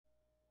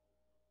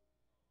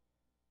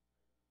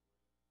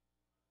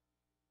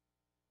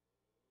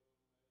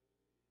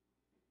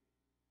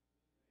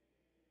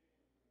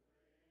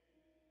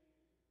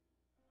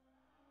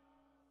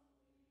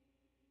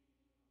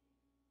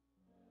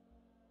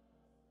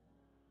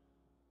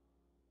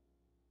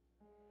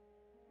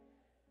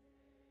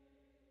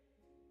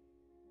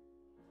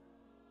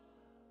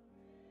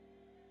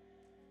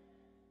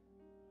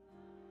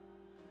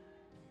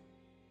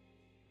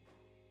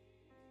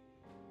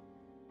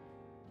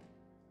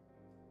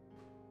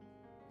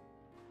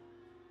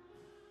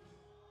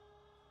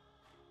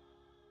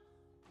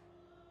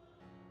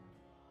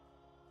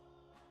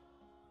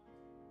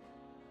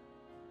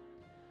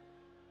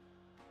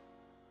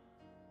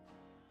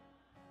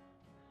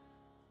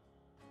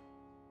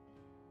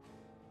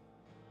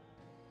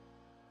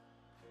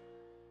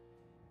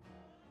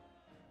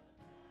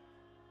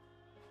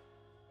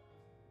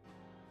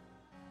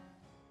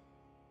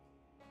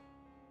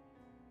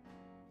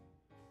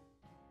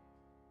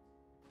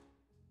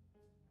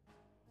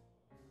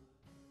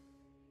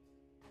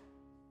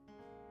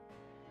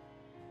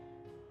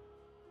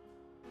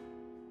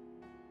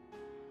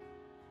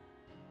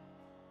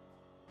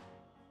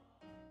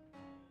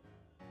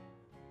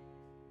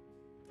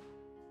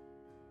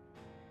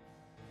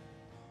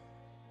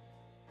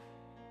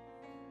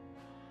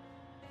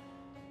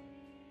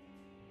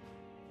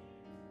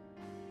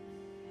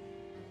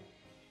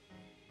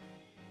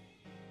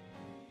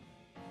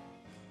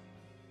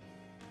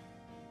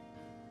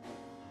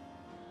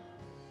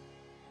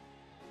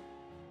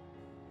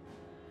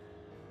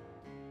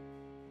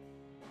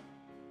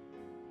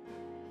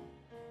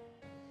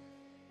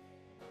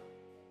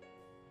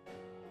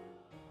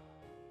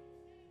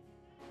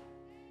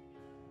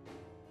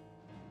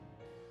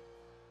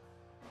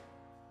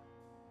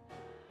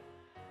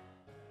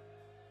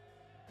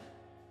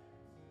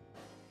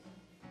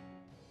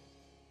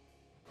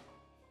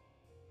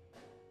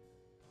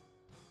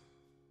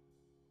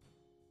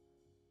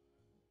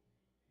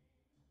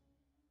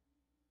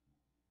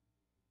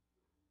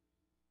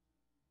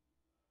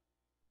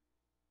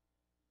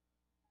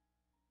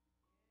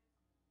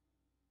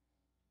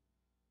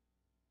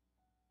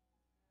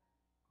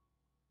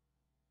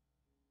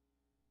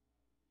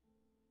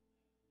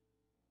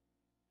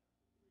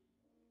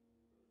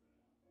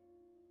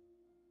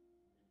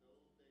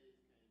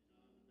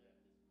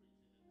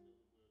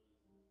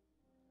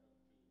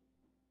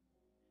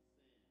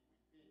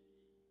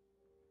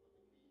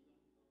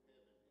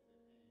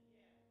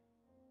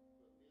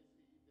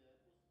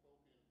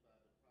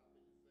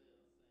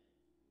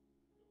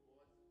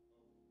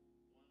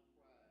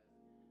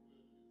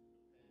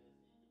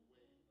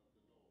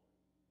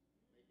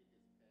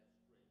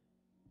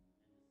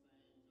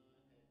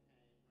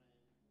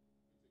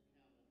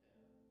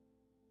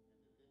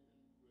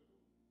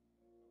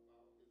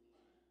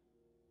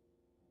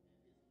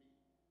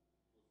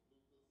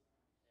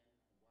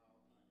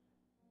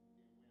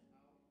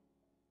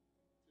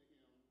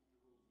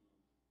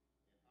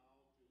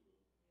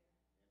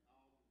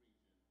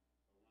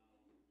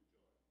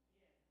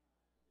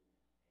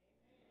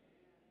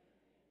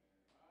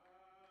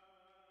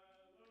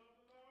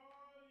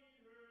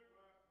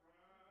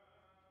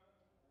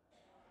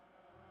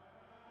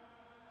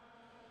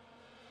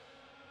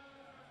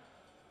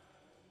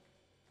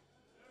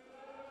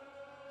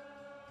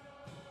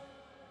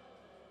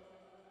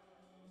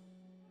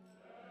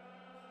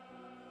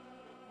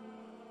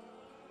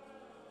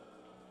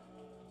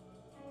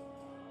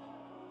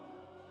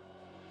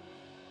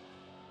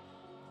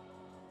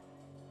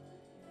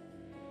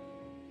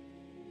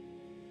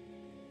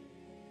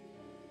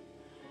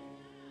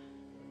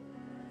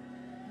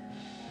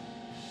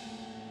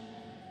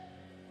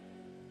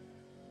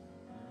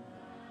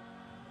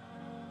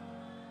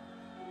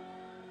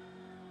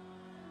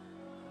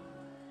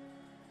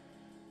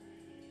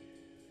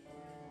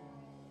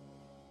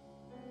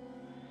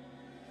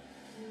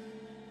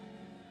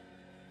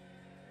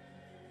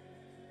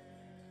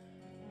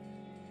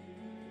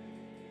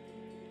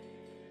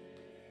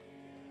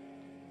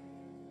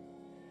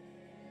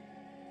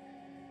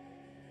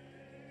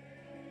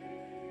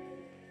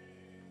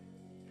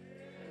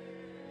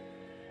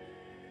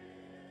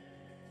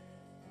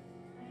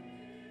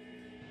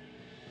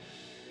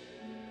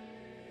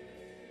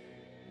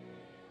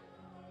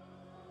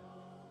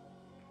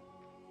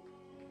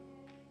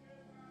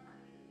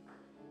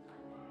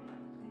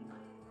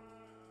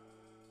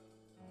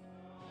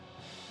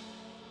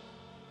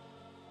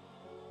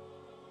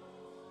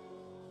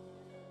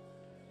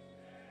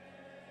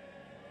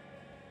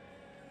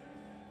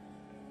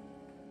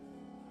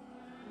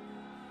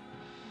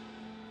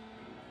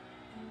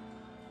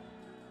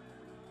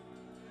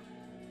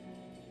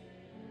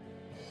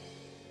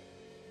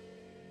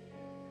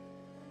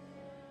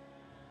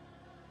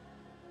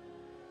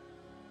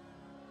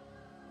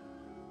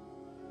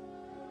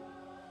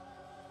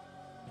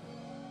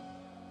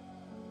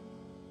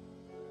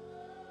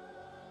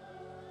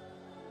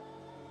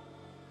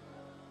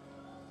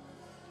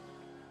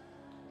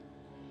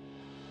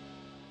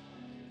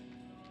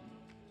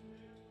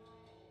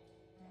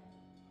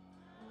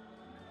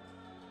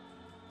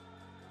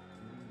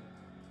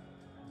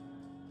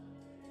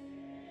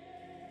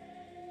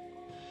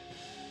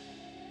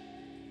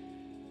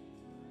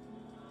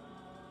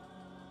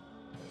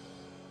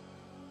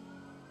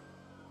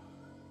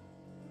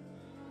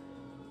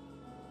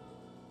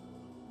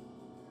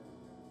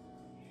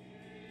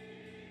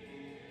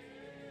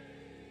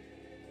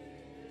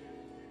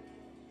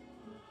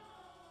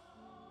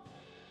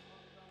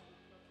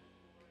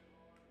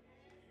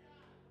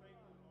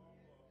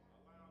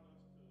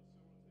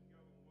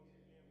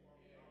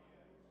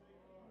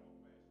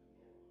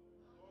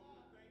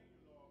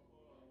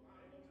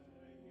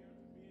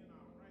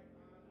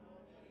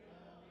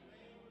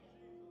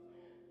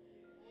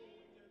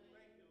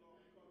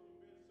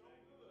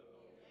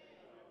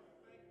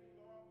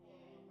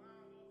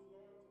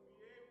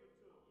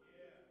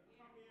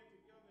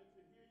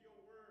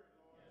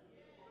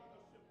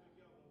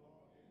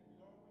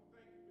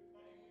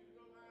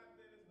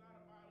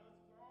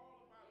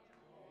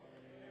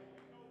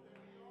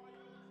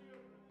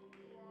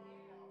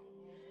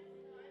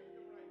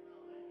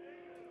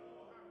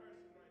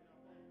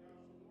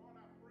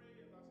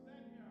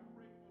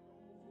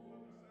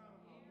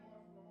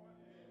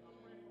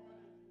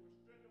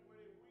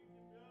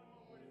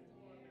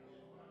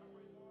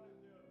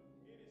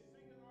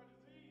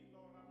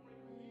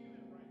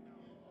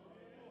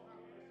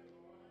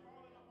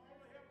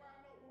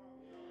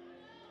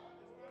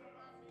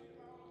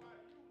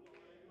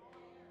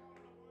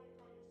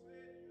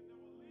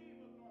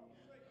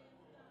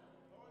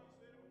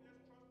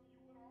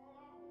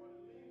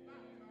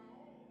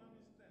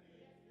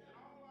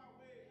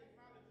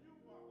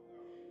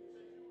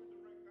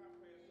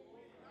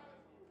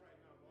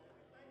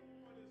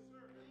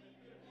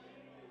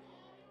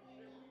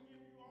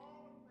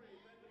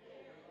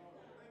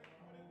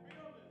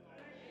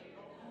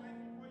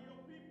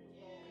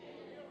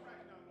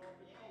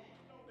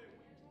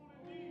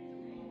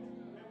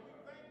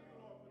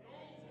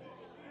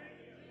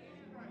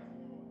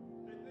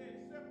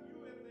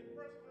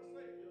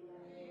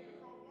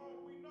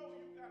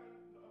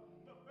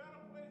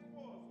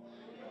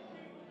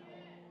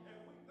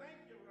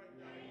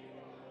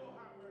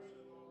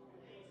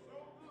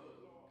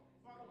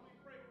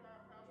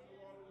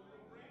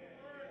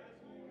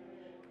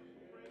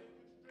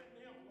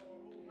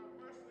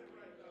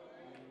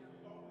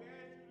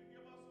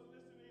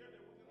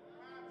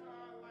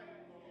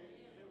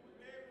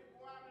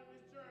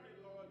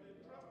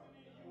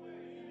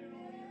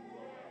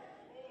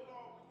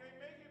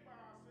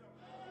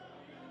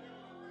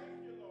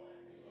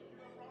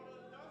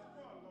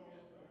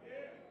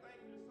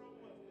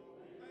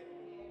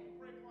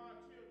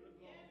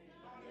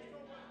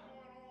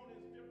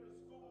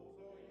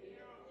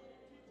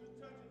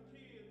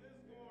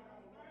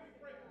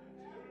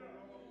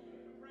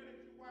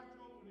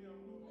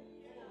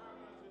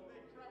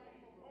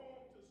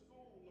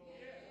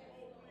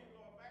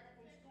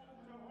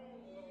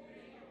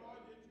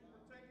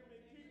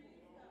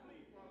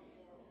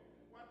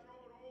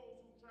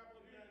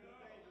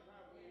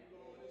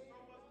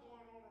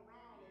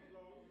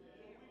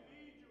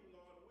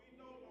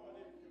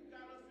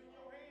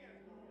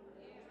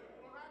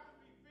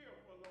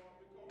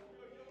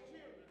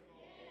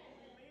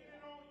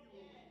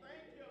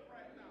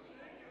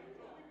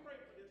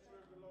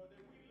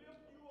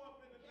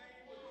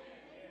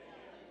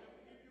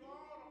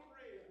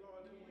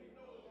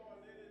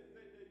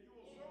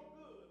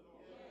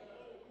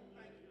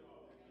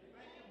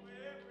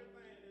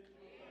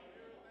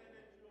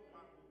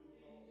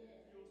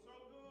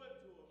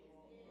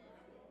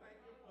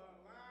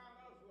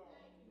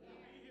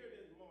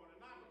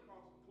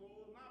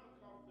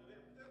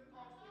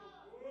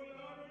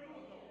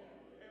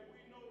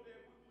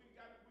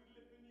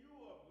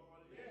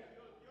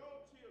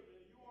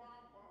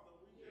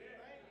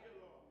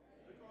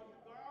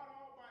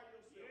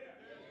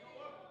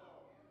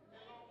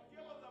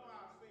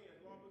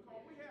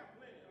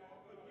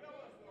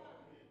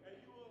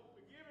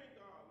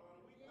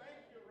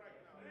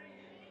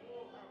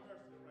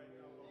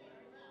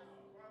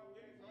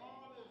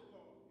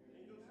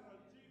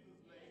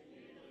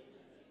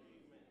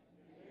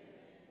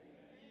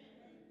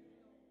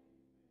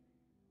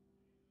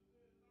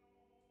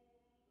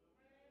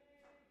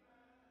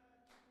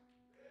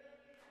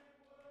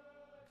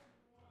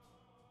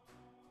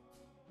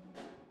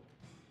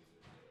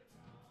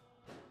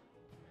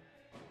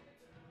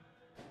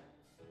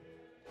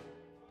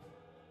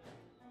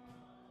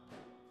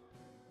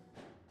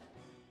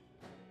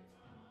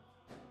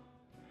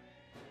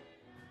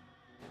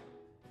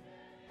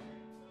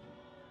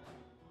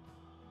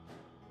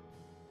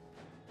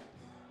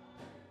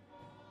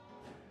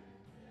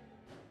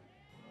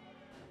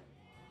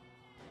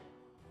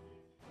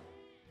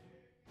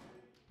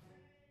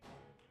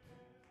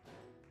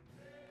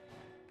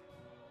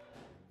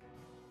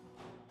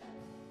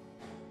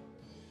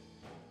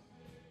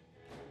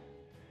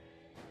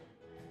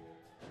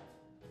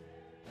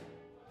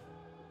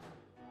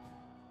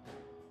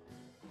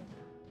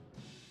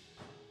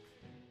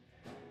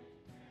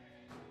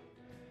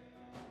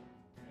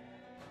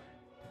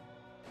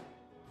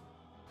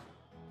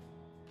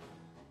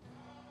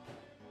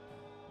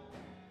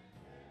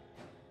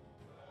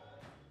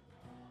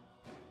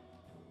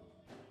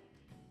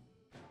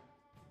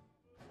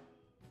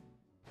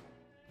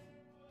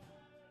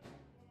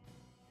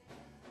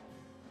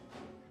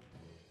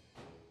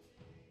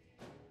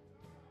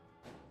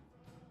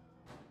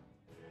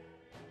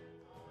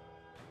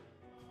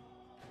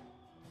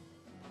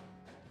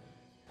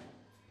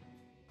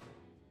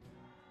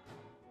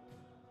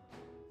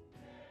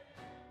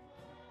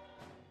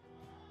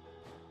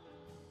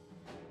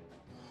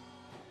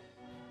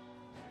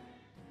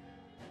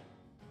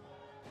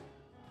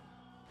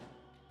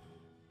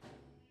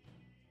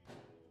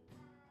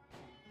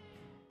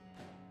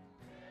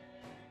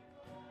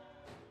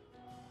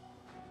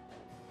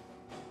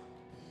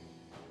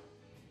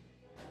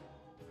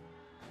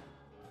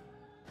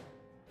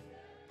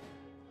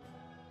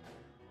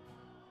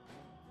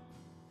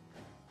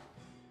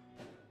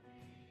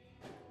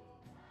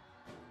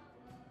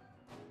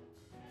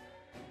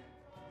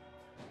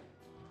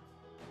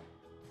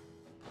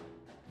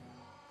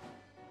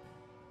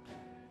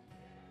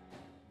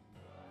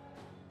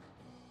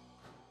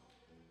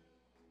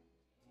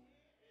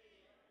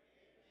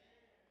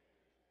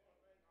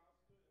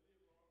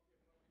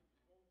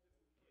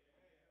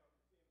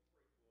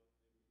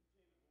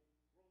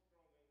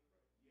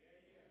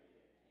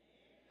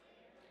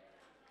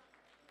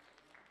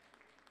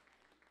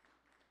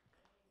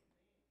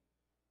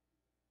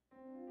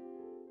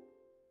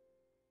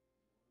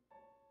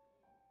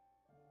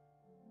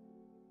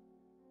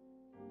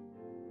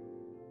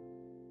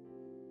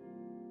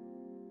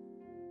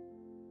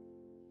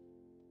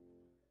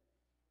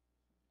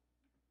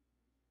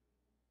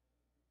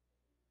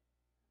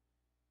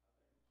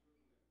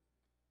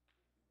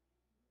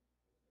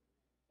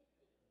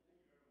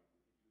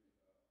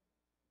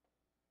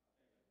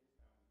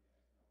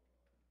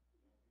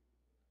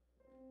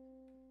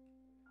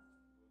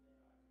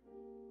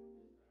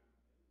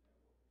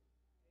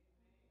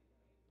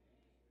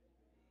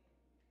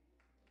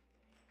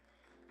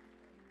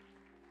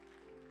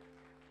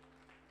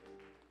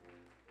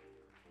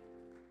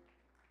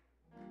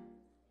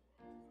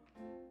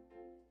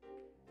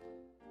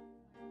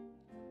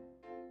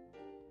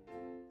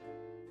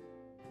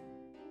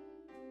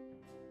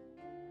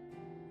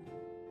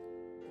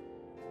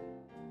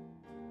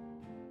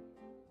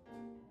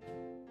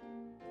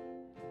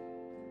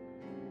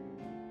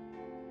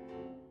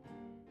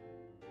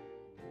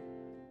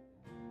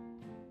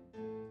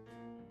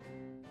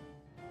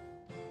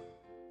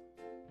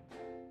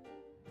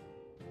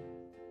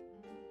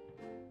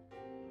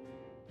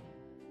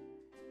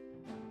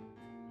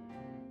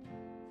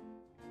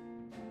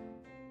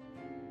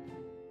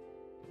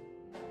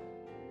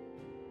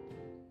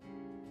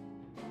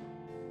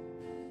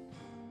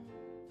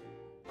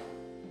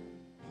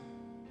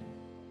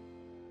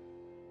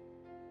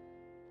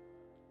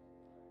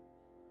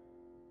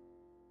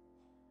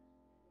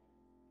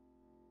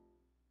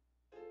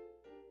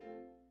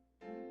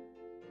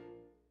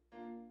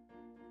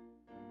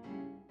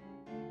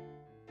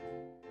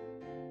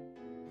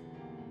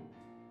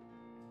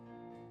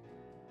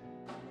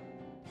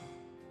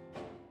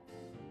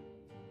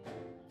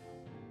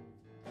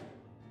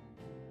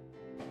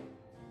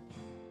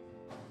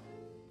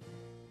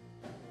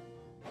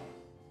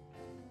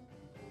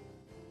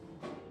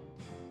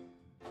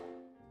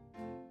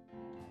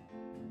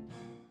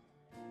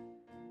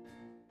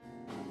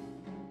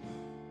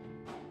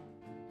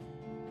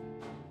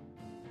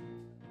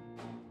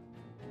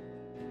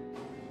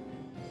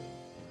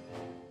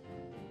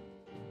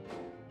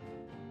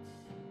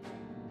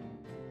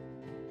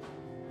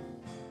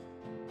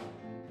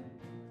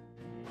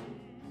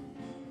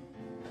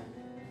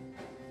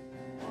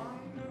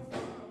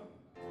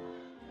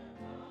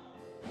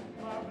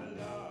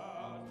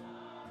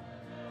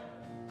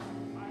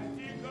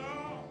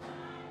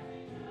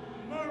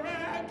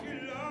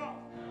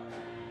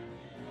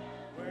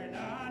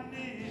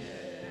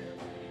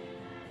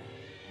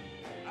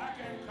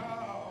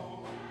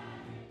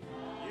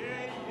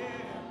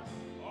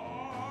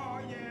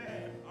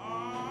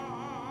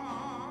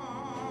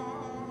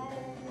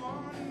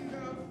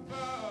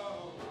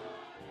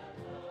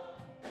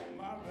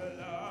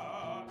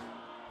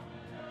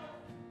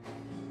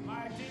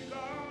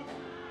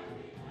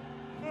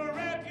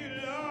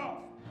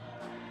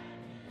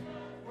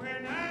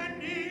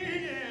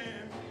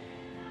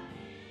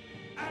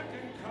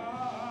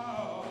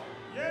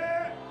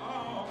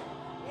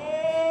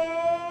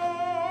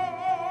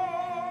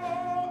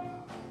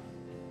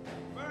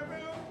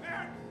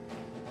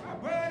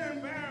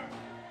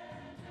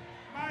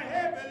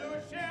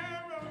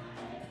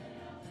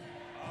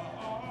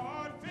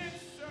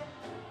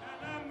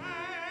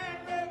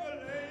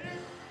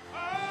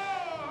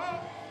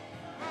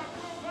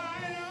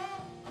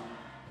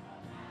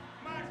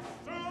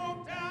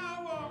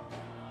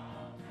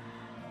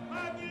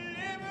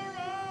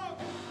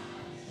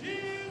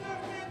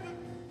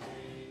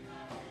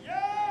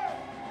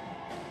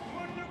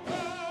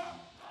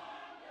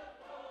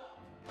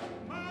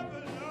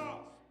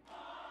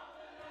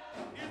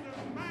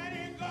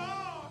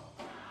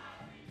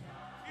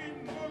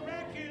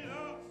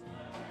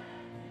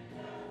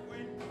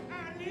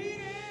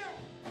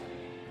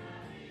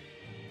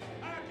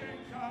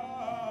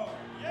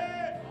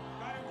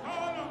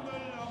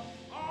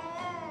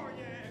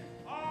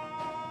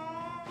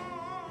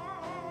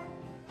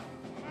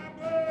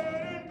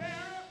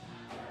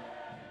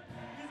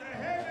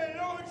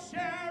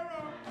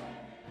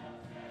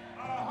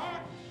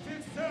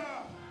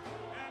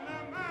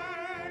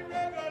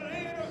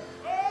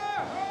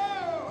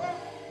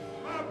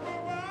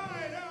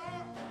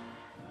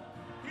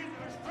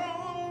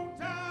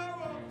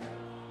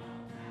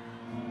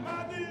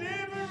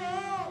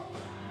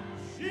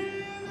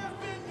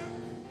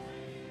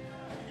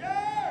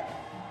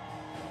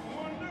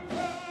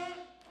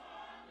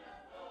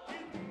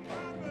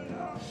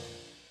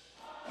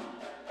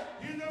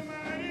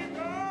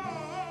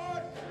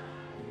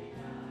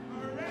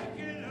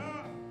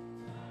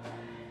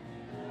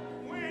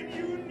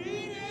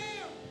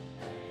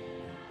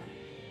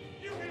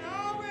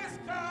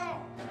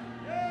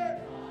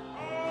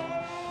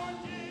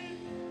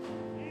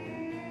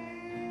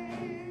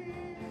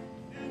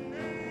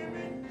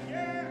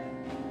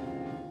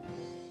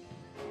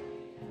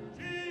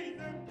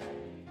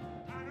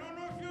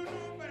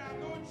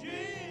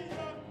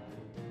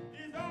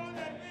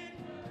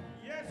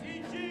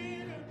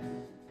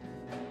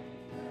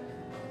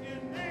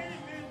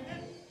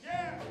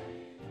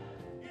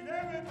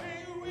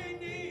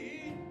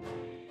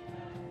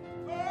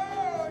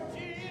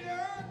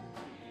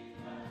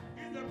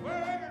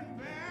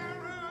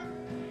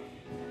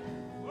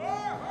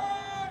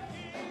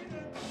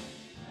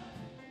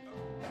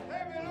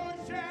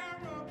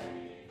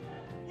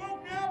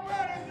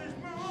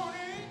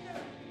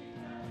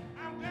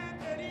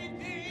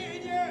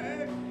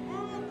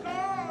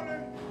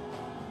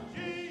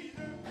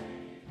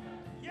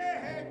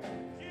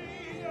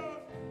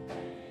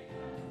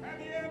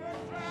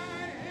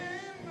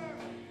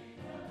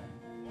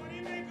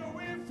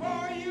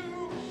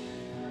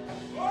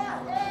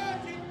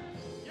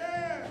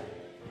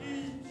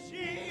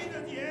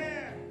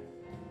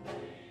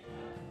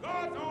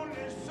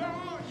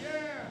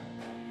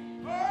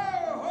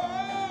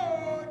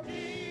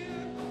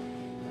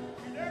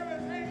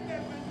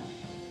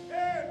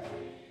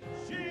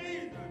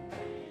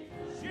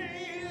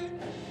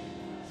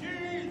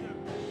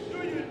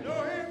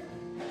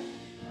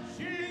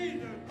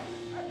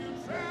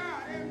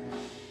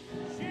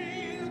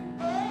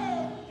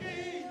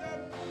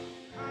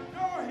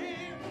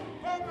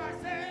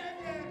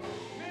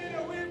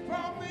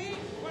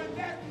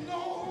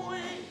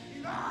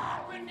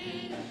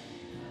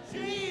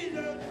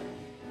Jesus,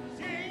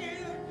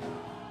 Jesus,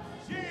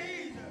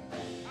 Jesus.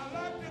 I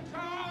love to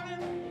call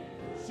him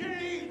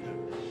Jesus.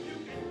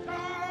 You can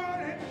call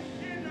him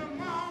in the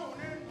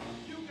morning.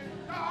 You can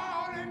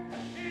call him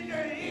in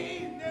the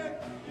evening.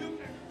 You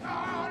can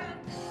call him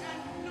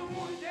at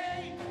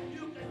noonday.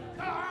 You can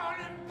call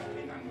him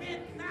in the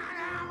midnight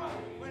hour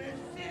when it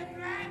seems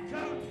like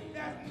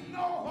there's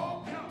no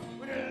hope.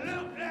 When it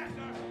looks like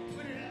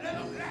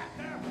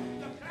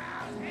the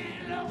clouds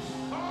hang low.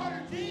 Call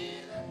him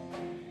Jesus,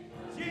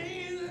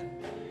 Jesus,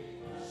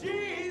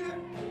 Jesus.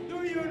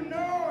 Do you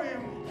know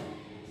him?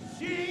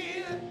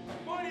 Jesus,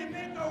 won't he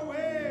make a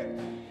way?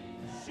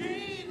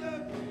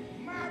 Jesus,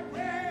 my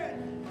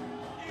bread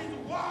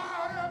is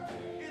water,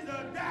 is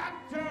a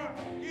doctor,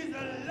 is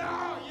a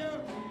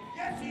lawyer.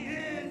 Yes, he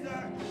is.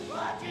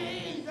 Oh,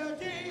 Jesus,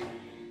 Jesus,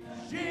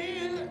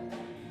 Jesus,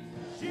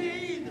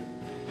 Jesus.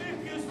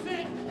 If you're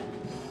sick,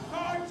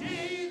 call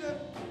Jesus.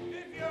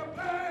 If you're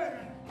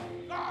burdened,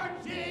 call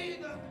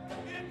Jesus.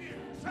 If you're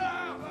in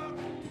trouble,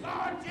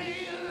 call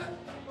Jesus.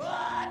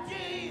 Oh,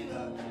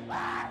 Jesus,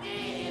 oh,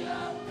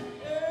 Jesus.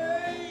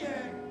 Yeah,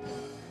 yeah.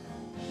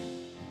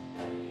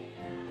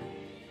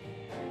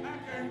 I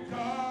can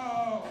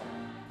call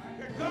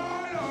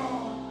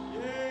on.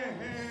 Yeah,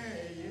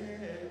 yeah.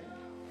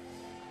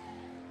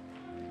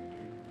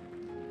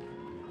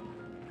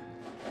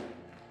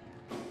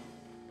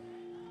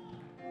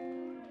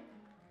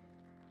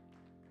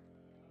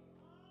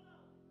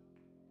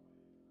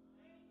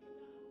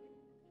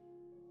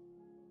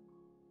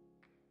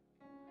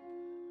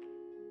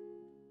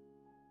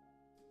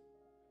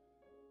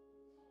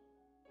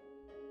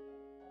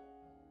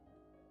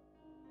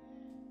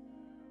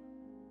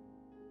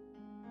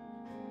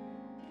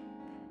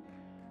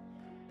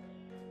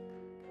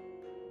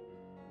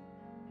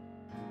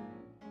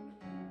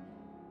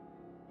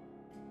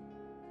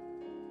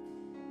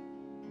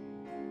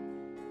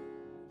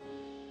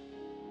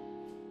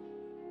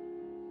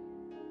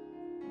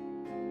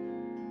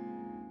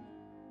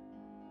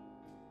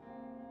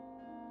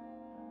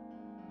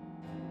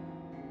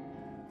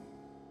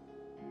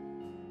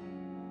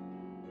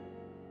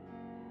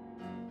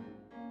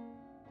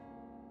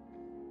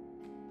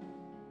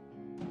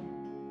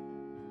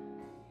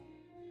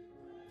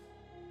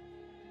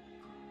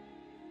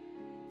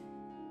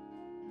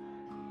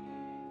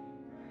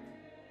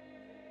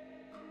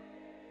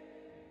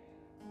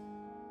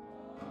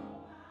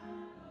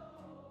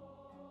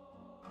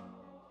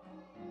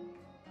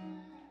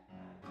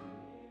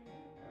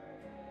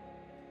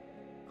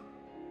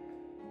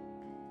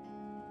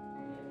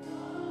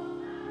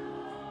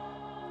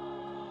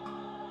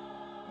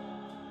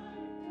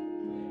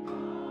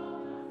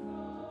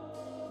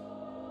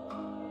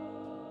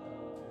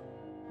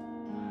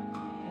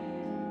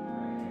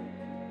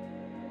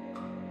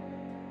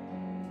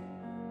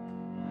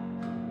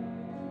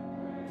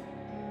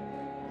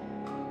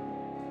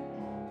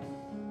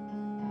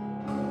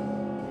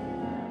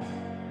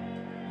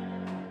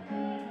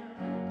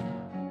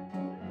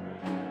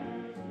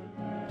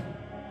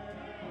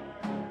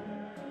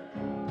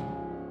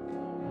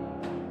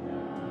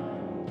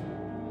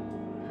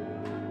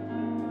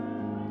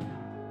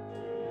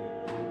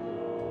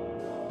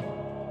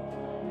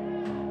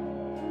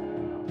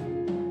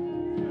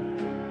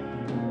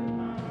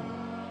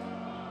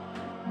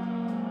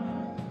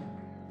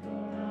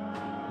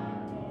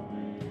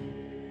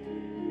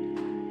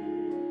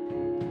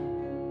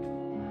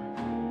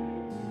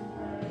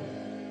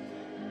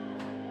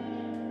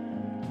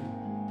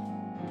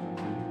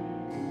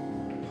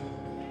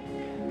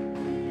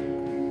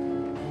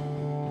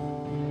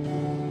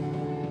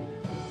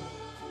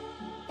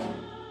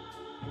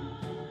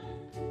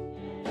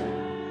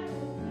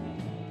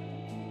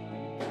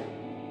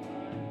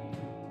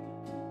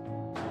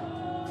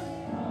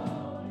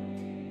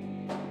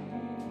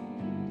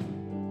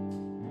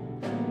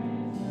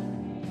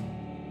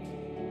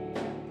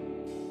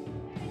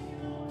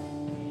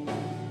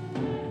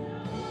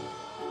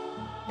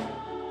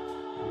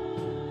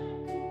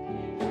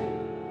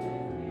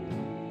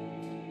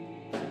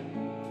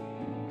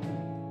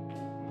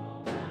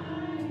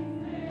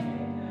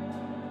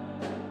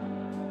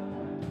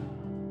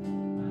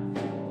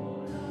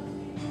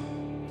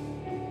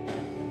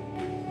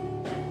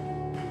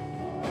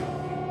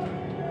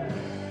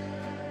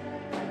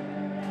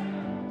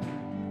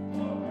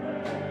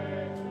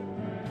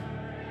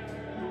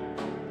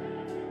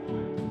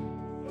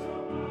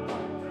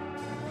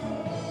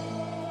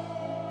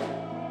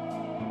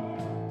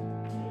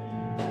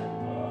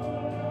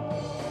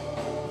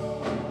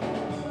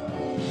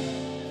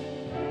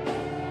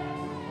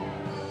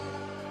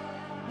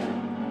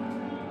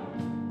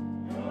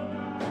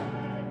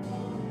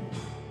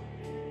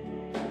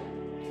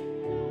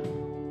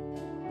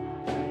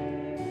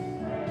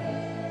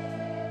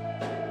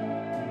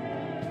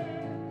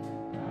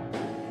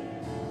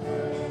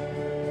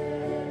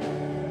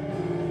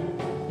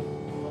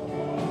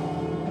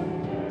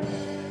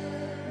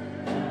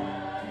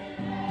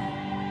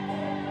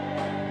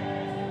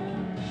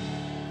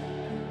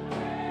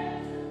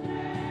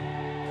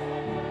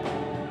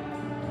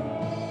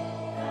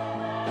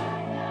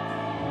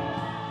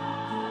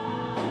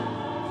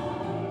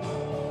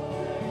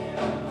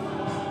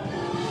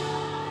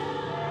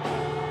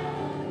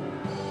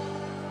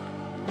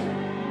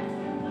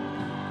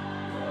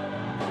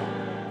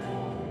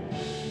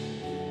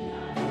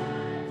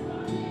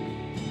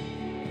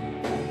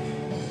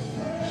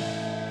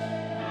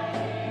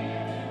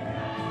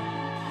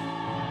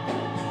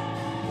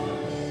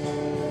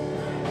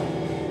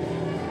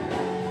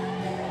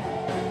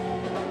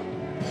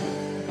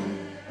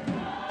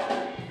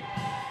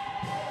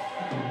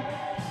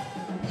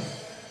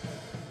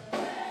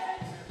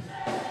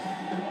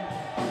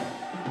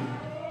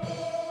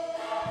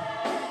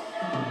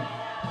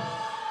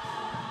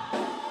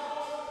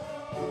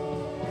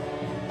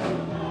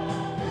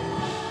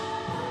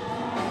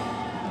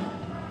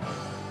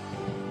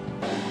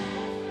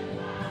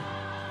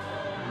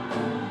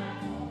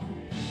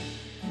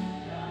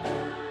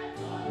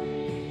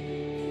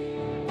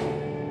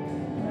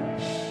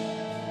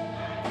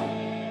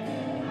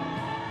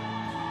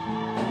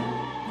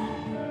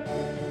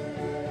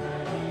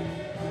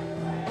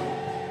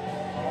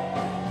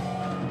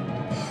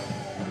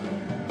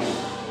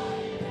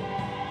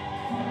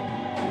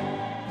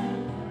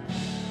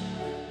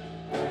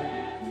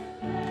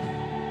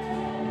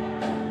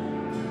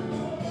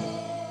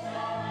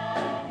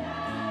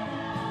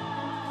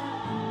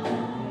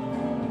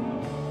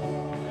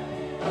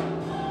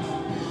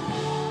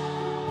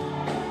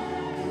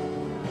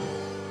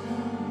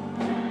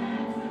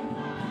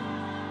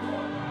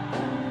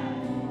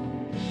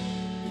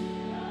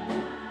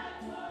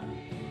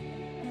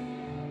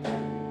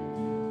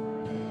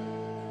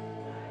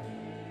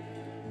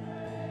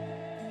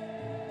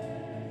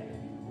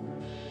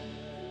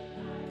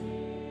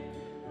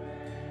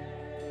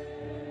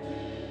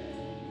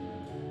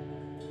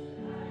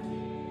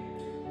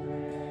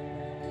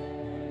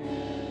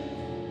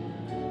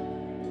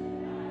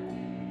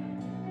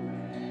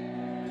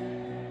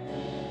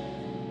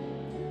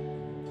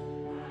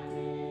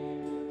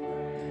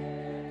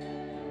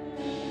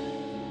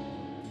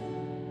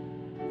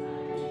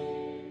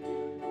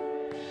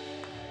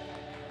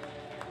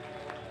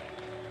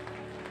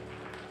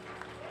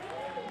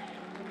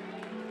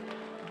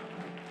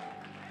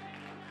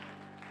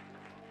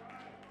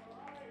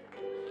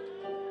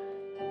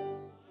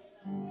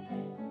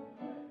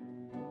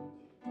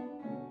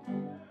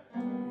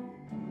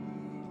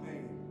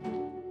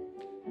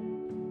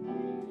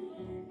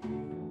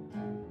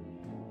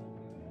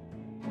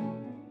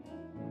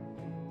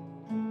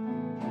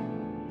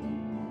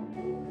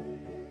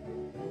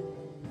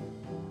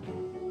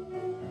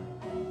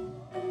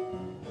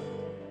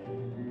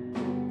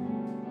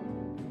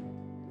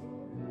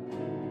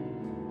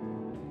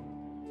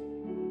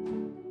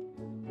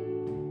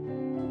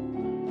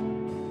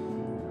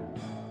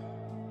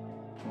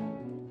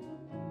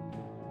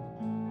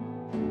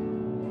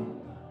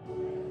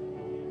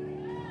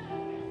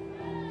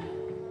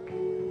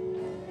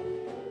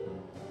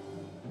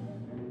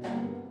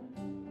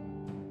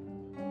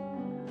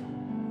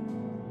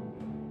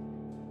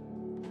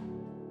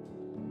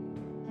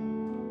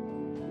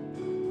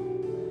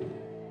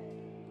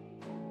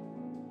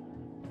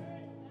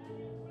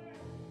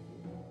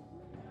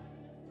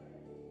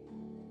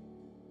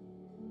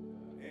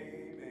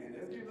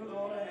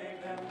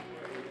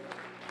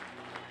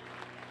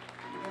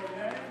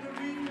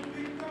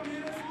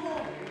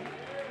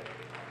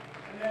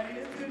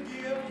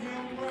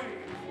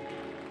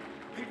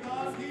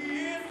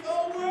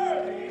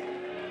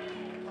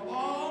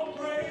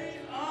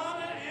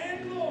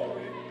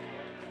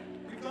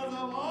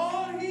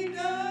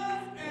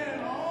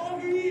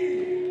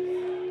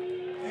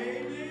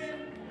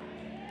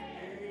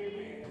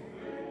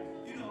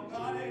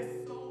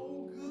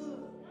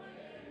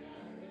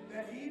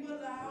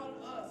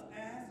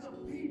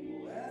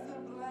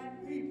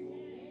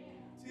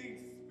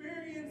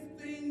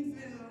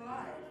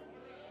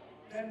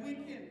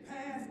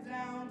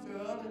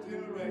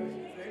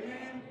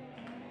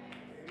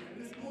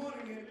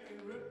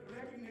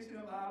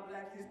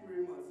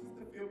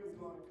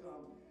 going to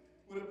come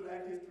with a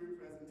Black History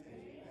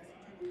presentation. I ask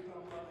that you would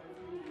come, Mother, if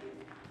you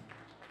would.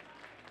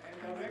 And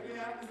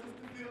directly after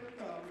Sister Phillips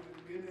comes,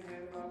 we'll be in the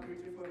hand of our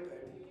preacher for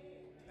today,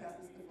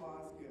 Pastor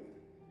Stefan Skinner.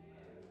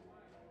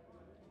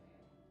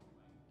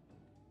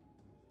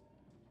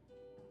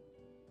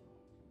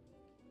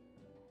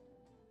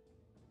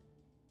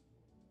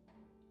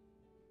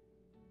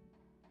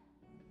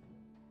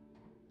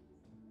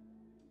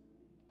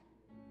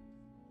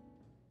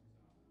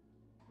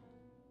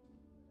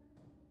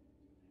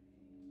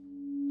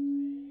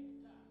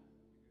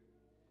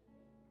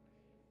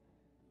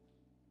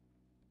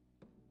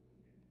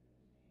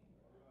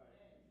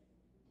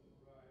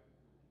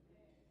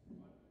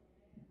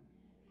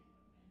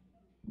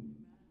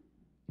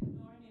 Good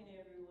morning,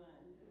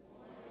 everyone.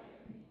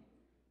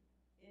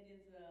 It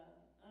is an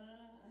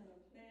honor and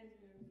a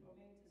pleasure for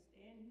me to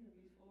stand here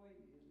before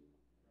you.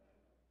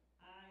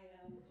 I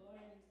am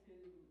going to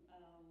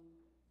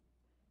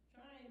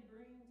try and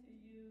bring to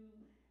you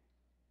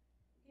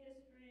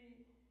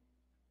history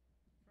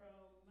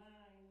from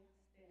my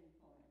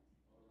standpoint,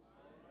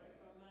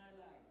 from my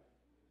life.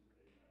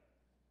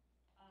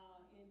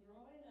 In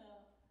growing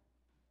up,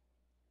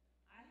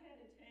 I had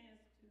a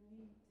chance to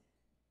meet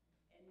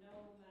and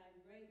know my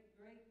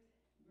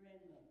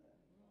great-great-grandmother,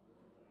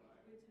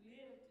 which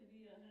lived to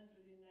be 119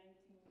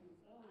 years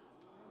old.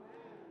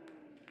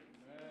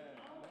 She was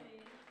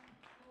only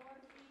 4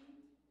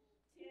 feet,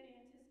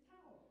 10 inches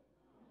tall.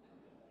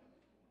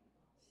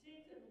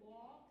 She could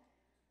walk,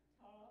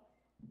 talk,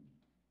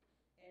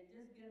 and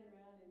just get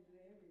around and do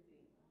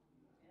everything.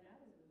 And I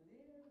was a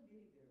little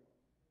bitty girl.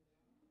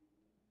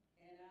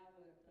 And I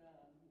would go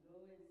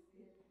and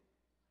sit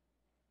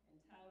and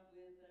talk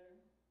with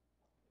her,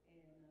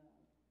 and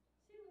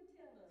she would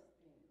tell us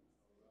things.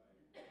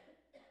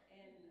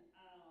 And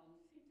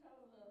she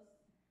told us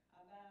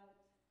about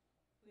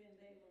when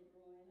they were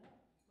growing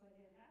up, what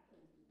had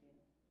happened to them.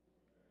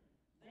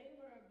 They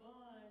were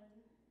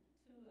born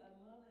to a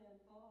mother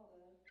and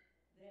father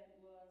that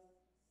was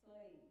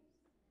slaves.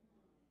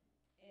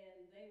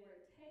 And they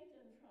were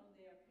taken from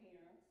their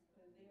parents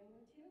when they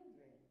were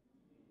children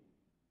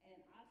and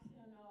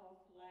auctioned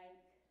off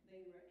like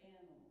they were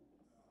animals.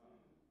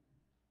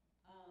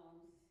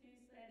 She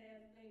said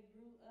as they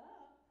grew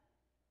up,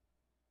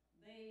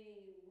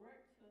 they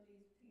worked for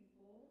these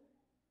people,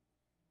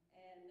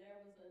 and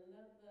there was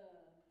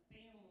another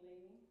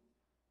family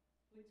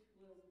which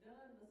was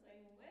done the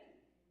same way.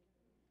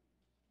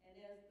 And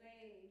as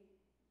they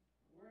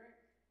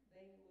worked,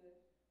 they would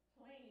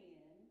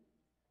plan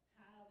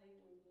how they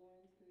were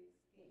going to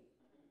escape.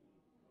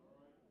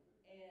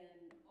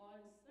 And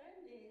on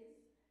Sundays,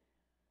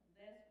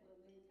 that's when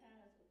the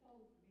time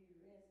supposed to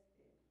be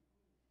rested.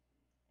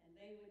 And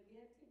they would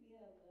get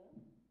together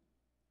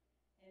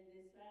and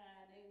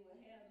decide they would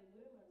have the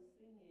women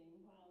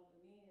singing while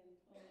the men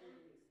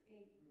planned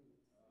escape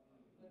routes,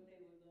 what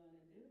they were going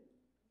to do.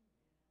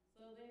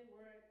 So they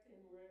worked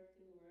and worked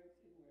and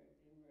worked and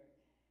worked and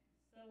worked.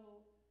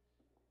 So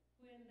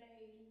when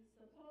they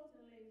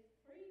supposedly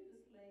freed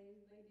the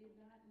slaves, they did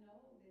not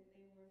know that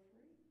they were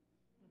free.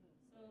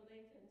 So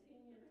they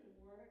continued to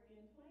work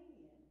and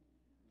plan.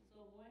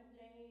 So one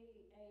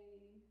day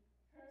a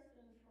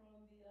person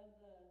from the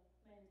other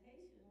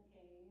plantation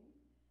came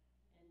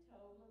and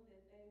told them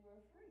that they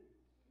were free.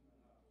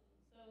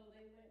 So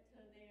they went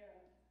to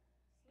their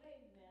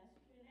slave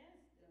master and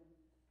asked him,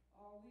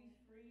 "Are we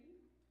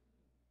free?"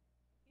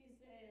 He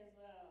says,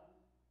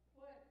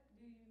 "What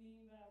do you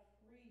mean by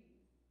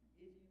free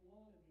if you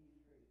want to be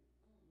free?"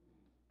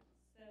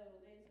 So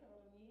they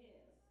told him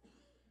yes.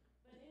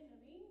 But in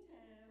the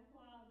meantime,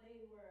 while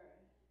they were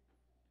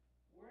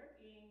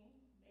working,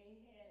 they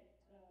had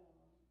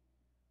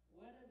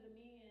one of the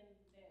men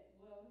that,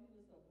 well, he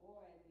was a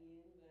boy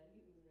then, but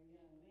he was a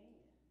young man,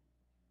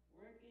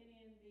 working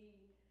in the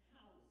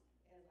house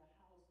as a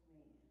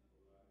houseman.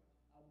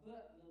 A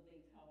butler,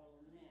 they call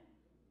him now.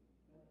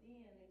 But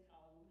then they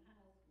call them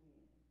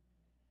housemen.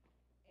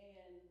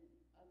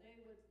 And they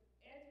would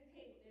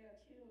educate their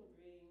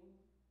children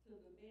to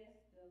the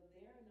best of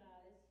their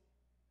knowledge.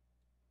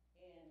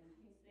 And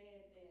he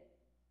said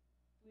that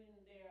when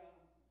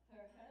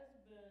her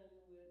husband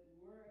would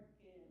work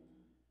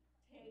and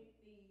take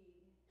the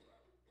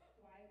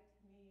white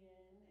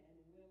men and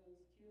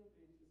women's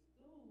children to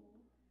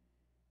school,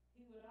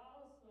 he would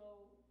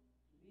also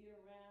be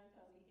around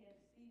because he had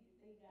to see that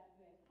they got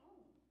back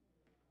home.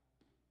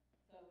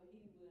 So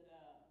he would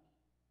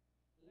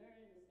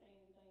learn the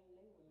same thing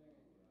they were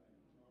learning.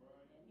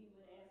 And he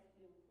would ask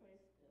them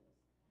questions.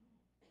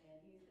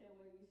 And he said,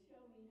 "Well, you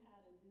show me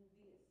how to do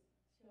this.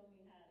 Show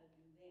me how to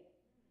do that."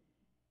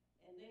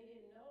 And they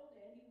didn't know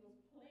that he was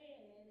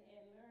planning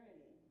and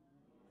learning.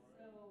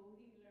 So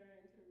he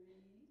learned to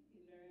read,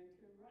 he learned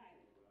to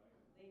write.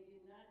 They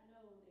did not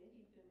know that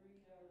he could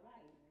read or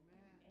write.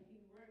 And he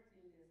worked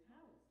in this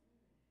house.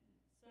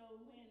 So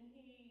when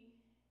he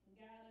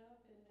got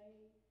up and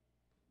they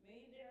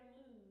made their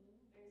move,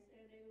 they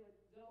said they would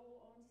go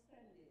on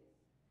Sundays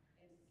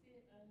and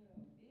sit under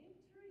a big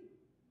tree.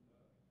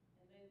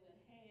 And they would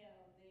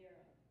have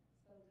their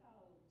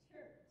so-called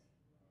church.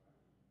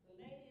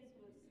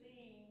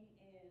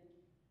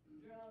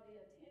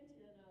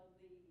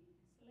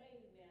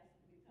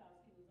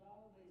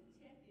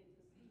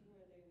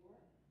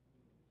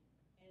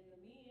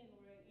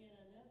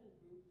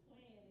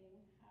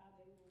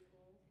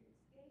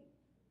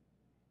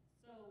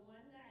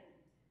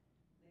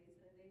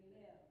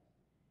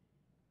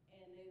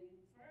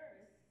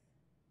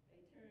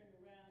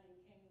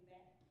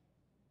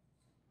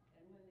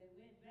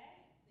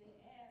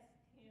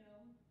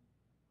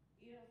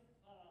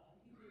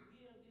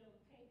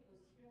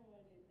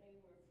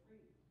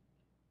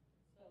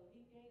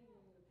 gave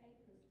them the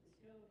papers to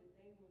show that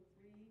they were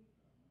free,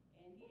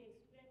 and he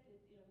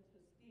expected them to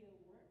still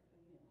work for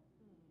him.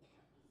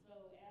 So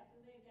after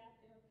they got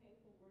their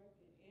paperwork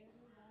and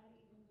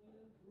everybody in the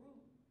little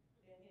group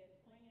that had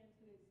planned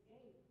to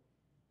escape,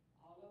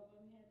 all of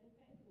them had the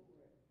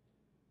paperwork.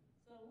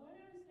 So what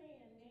I'm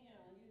saying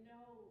now, you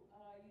know,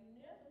 you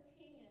never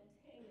can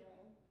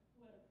tell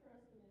what a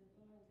person is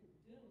going to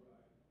do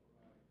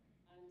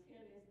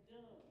until it's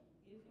done.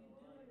 If you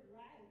do it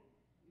right,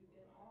 you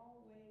can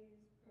always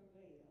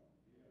prevail.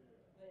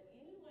 But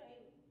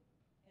anyway,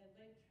 as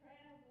they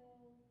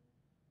travel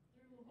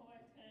through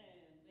hard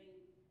times,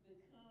 they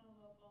become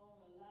upon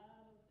a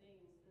lot of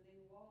things. So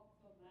they walk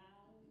for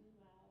miles and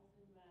miles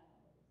and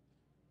miles.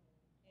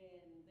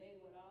 And they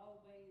would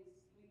always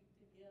sleep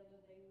together,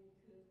 they would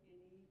cook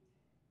and eat,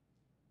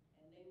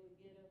 and they would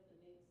get up the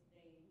next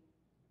day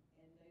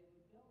and they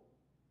would go.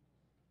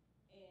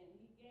 And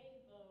he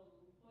gave them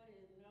what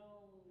is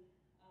known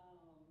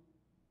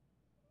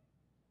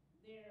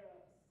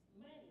their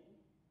money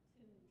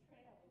to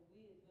travel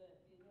with,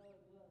 but you know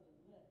it wasn't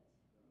much.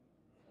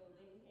 So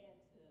they had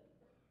to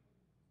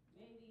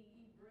maybe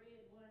eat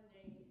bread one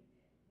day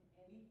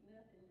and eat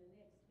nothing the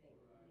next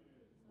day.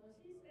 So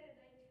she said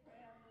they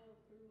traveled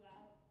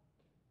throughout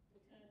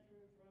the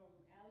country from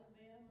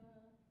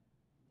Alabama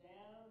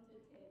down to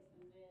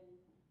Texas, and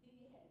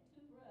he had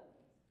two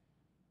brothers.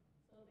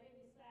 So they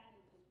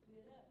decided to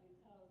split up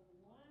because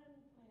one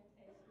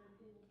plantation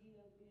didn't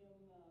give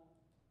them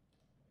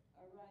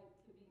a right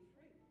to be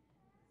free.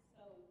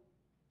 So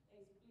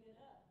they split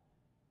up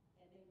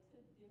and they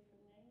took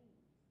different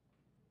names.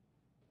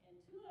 And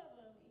two of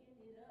them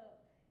ended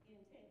up in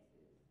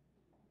Texas.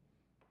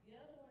 The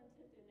other one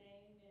took a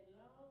name, and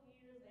long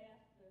years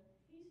after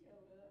he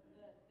showed up,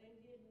 but they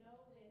didn't know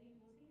that he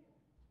was here.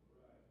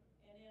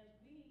 And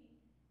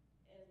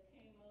as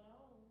came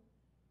along,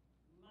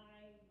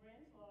 my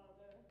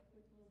grandfather,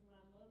 which was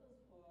my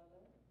mother's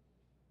father,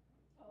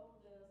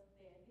 told us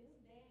that his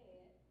dad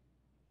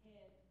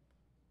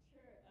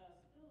had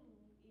school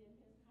in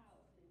his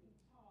house, and he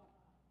taught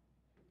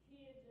the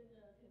kids in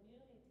the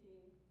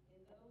community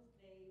in those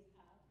days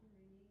how to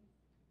read,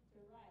 to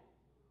write.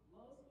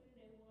 Mostly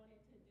they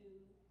wanted to do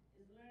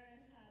is learn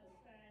how to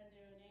sign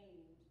their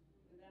names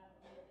without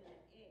making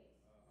an X.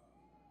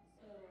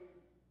 So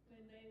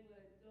when they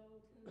would go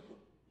to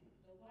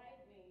the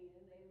white man,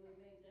 they would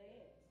make an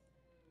X.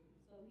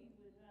 So he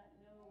would not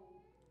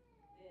know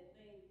that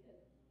they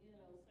could, you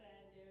know,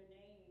 sign their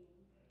name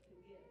to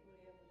get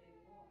whatever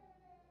they want.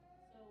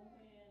 So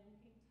when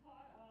he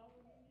taught all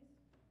of these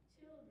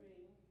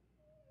children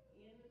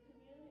in the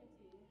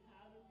community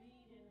how to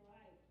read and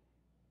write,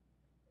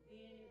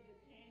 then it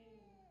became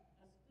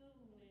a school,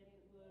 and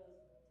it was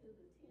to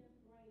the 10th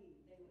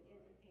grade. They were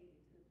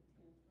educated to the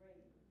 10th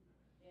grade.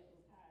 That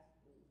was high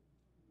school.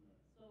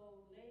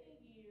 So later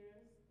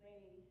years,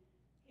 they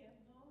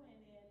kept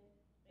going, and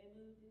they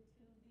moved it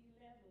to the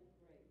 11th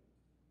grade.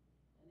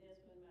 And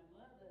that's when my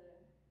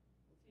mother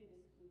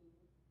finished school.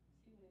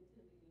 She went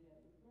to the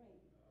 11th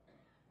grade.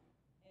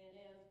 And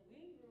as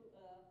we grew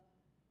up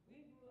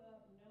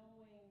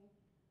knowing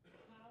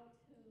how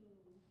to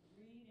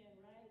read and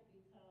write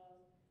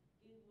because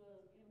it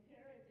was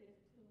imperative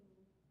to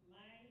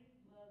my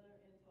mother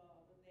and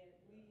father that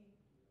we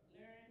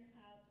learn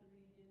how to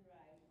read and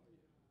write.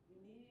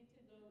 We needed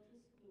to go to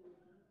school.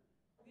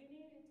 We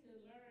needed to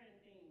learn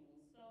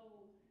things.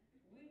 So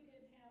we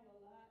didn't have a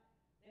lot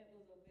that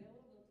was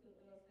available to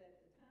us at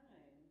the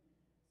time.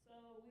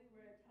 So we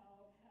were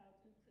taught how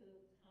to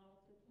cook, how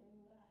to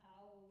clean the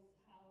house,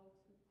 how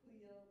to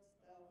quilt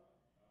stuff.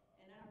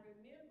 And I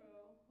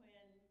remember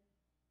when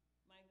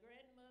my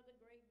grandmother,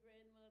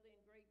 great-grandmother,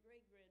 and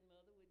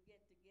great-great-grandmother would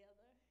get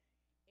together,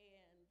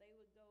 and they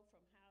would go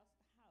from house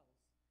to house,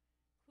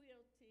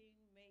 quilting,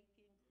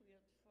 making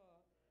quilts for,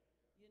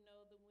 you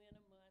know, the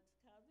winter months,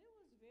 because it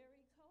was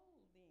very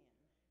cold then.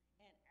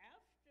 And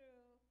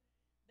after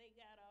they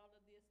got all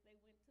of this, they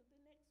went to the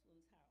next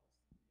one's house.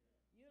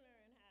 You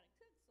learn how to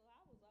cook, so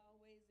I was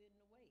always in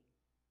the way.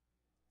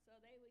 So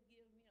they would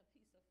give me a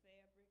piece of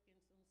fabric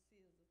and some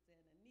scissors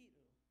and a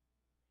needle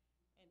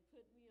and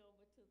put me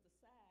over to the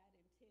side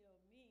and tell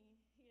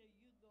me, here,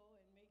 you go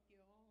and make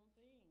your own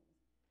things.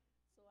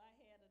 So I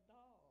had a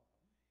dog,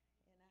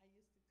 and I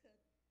used to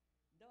cut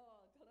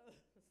dog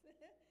clothes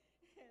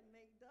and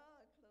make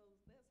dog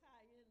clothes. That's how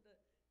I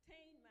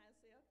entertained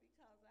myself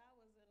because I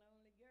was an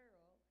only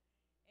girl.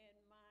 And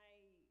my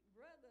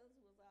brothers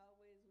was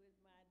always with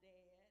my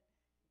dad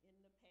in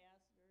the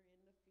pasture,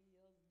 in the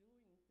fields,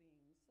 doing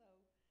things. So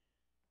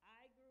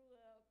I grew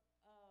up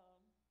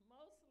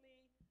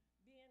mostly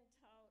being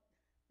taught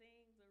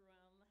things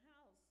around the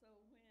house. So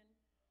when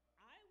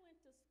I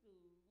went to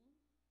school,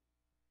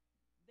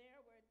 there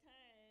were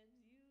times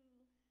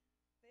you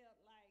felt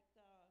like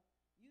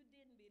you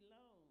didn't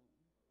belong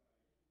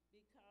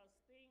because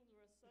things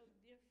were so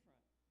different.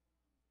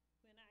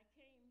 When I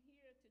came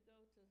here to go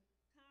to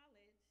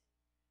college,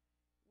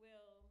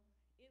 well,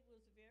 it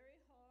was very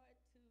hard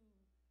to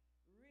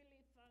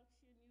really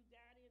function. You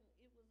got in,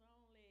 it was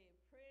only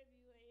Prairie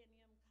View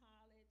A&M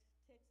College,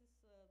 Texas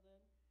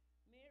Southern,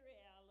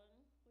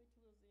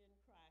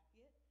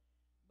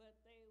 but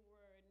they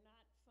were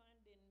not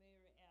funding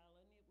Mary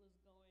Allen. It was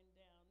going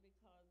down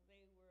because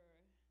they were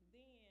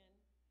then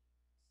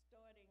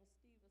starting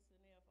Stevenson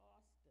F.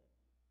 Austin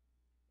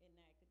in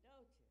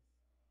Nacogdoches.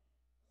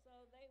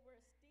 So they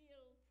were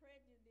still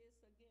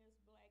prejudiced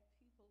against black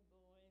people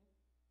going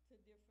to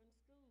different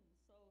schools.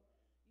 So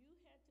you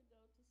had to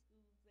go to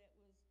schools that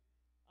was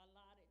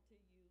allotted to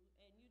you,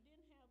 and you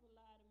didn't have a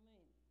lot of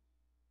money.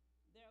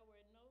 There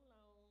were no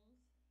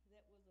loans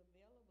that was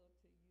available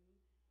to you.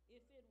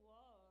 If it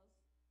was,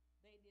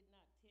 they did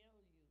not tell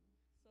you,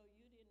 so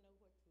you didn't know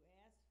what to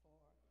ask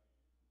for.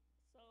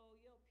 So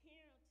your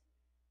parents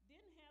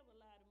didn't have a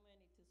lot of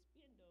money to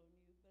spend on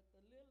you, but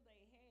the little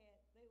they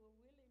had, they were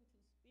willing to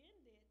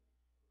spend it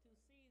to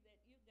see that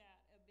you got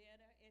a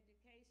better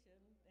education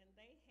than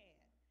they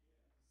had.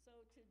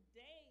 So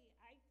today,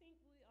 I think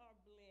we are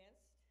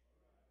blessed,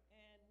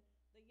 and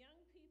the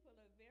young people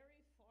are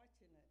very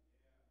fortunate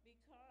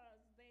because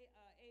they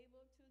are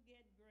able to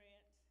get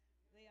grants,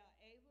 they are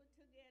able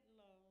to get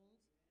loans,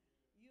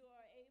 you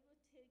are able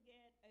to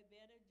get a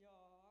better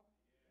job.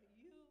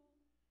 You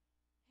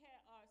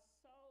are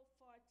so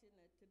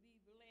fortunate to be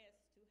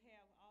blessed to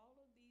have all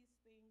of these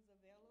things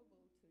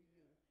available to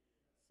you.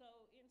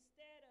 So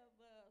instead of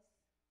us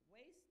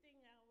wasting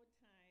our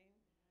time,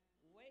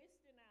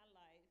 wasting our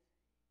life,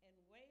 and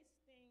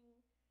wasting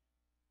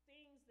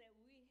things that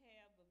we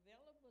have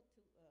available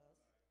to us,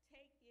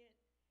 take it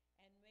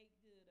and make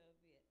good of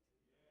it.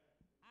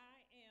 I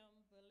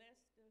am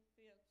Ballester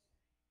Phipps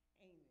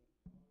Amy.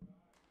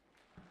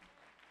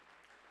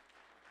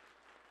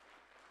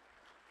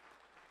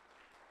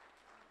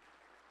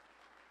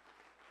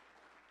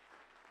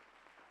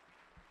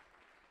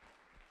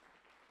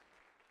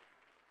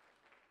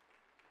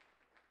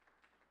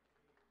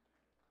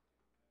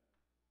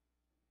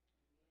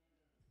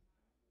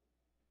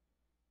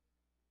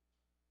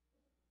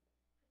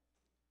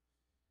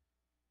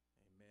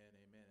 Amen,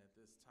 amen. At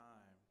this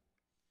time,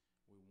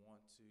 we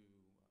want to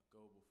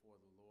go before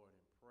the Lord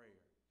in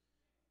prayer.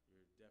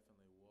 You're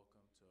definitely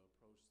welcome to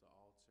approach the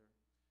altar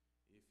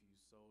if you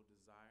so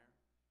desire,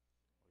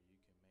 or you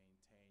can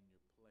maintain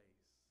your place.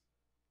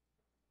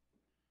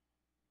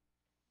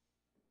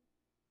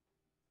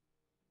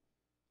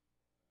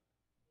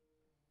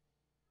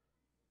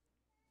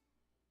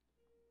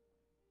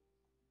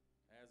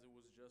 As it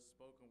was just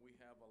spoken, we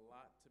have a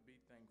lot to be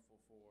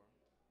thankful for.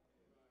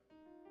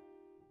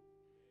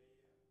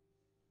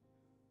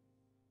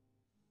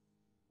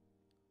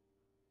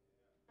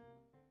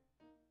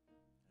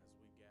 As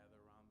we gather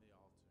around the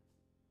altar,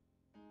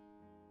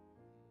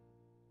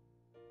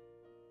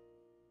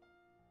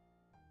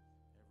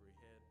 every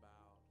head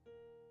bowed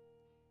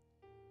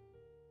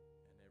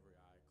and every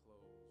eye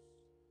closed.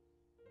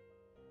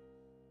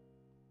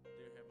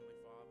 Dear Heavenly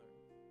Father,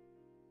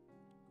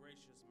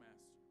 gracious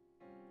Master,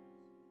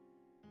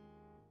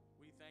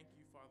 we thank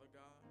you, Father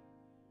God.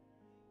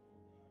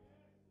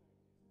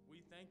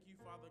 We thank you,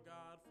 Father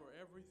God, for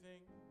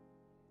everything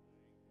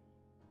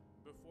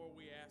before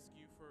we ask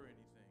you for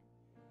anything.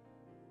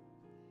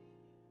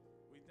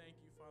 We thank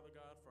you, Father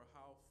God, for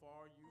how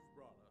far you've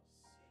brought us.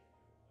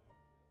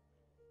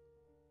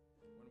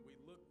 When we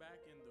look back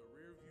in the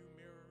rearview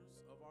mirrors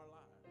of our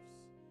lives,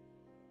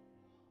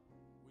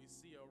 we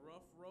see a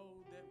rough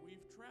road that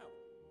we've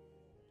traveled.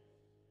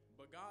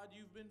 But God,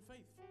 you've been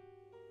faithful.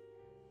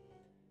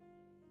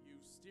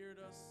 You've steered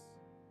us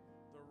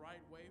the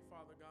right way,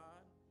 Father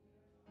God,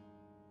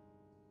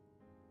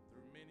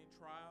 through many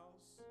trials,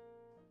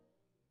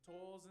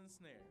 toils, and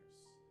snares.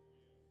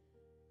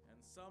 And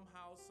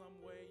somehow, some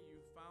way, you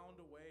found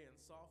a way and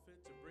saw fit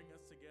to bring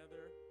us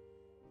together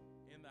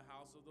in the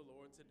house of the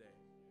Lord today.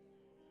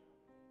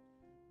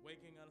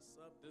 Waking us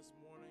up this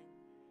morning,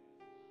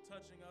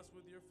 touching us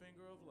with your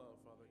finger of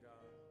love, Father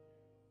God.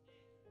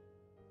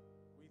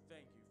 We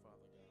thank you,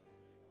 Father God,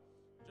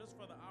 just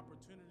for the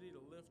opportunity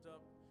to lift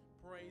up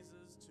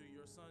praises to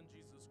your Son,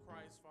 Jesus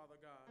Christ, Father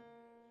God.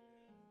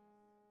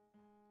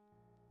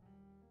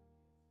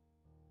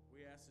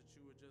 We ask that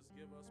you would just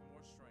give us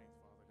more strength,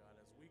 Father God,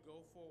 as we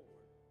go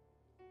forward.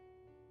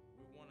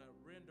 We want to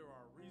render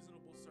our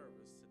reasonable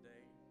service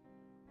today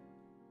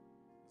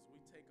as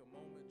we take a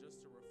moment just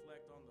to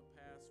reflect on the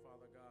past,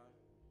 Father God.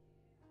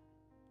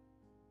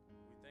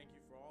 We thank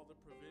you for all the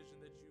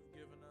provision that you've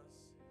given us.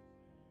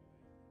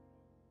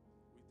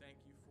 We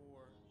thank you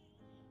for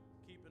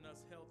keeping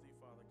us healthy,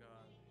 Father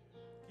God,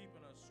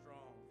 keeping us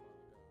strong,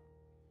 Father God.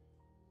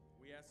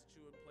 We ask that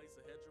you would place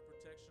a hedge of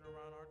protection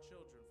around our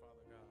children,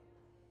 Father God,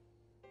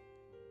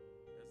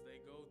 as they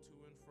go to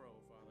and fro,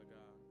 Father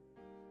God.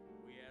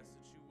 We ask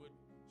that you would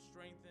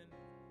strengthen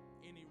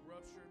any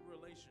ruptured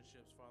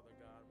relationships, Father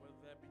God, whether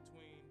that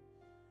between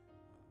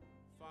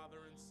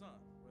father and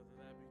son, whether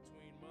that be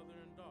between mother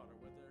and daughter,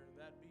 whether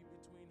that be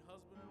between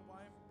husband and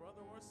wife,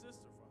 brother or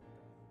sister, Father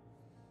God.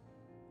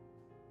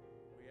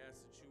 We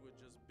ask that you would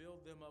just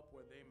build them up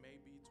where they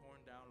may be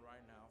torn down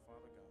right now,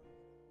 Father God.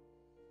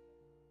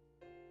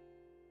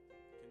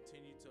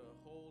 Continue to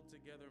hold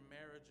together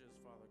marriages,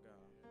 Father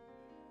God.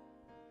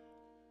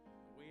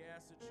 We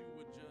ask that you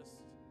would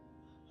just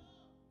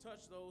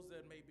Touch those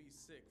that may be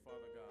sick,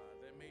 Father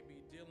God, that may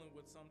be dealing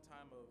with some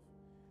time of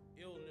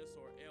illness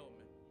or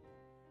ailment.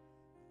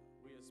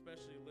 We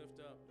especially lift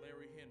up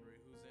Larry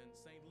Henry, who's in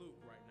St. Luke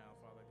right now,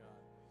 Father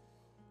God.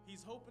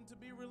 He's hoping to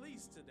be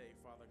released today,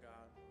 Father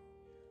God.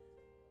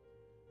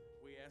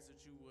 We ask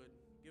that you would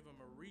give him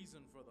a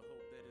reason for the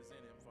hope that is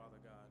in him, Father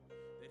God,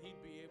 that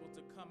he'd be able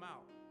to come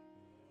out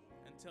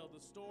and tell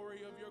the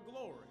story of your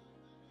glory,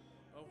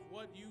 of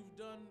what you've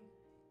done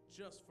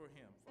just for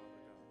him, Father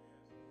God.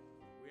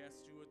 We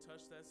ask that you would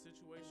touch that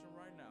situation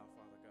right now,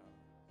 Father God.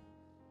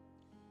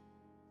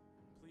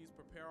 Please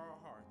prepare our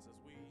hearts as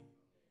we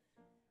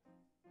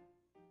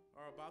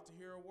are about to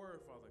hear a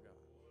word, Father God.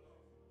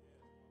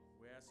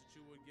 We ask that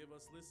you would give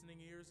us listening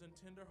ears and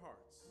tender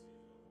hearts.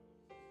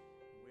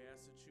 We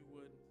ask that you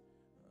would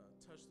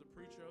touch the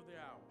preacher of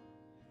the hour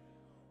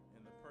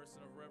in the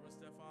person of Reverend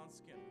Stefan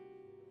Skinner,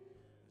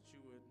 that you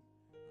would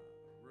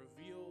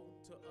reveal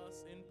to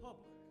us in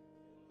public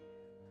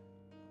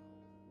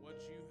what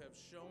you have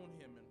shown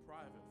him in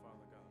private,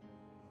 Father God.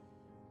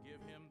 Give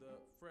him the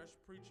fresh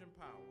preaching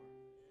power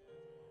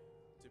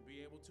to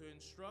be able to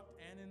instruct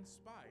and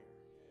inspire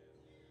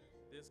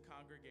this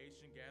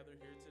congregation gathered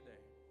here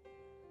today.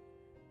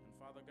 And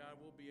Father God,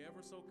 we'll be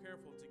ever so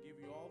careful to give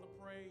you all the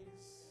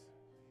praise,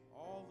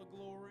 all the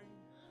glory,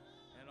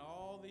 and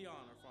all the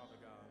honor, Father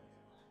God.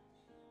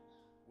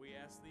 We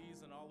ask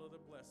these and all other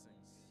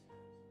blessings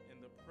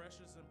in the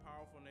precious and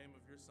powerful name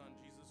of your Son,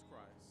 Jesus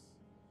Christ,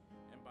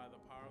 and by the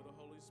power of the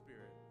Holy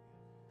Spirit.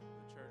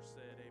 The church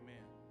said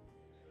amen.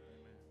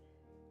 Amen.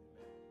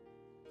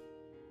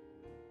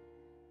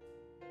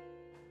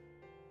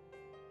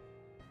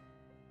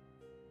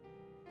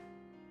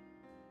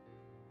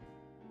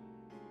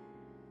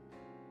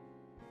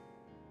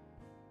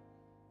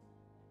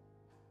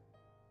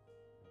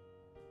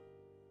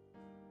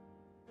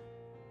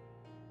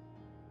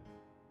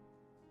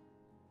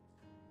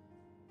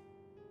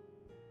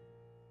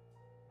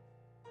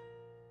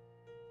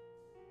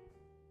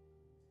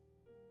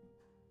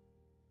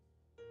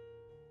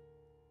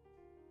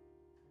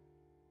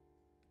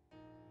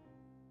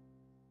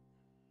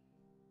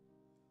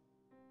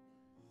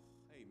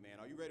 Amen.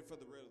 Are you ready for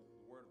the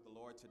word of the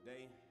Lord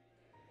today?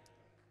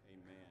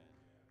 Amen.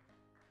 I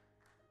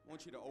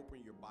want you to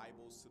open your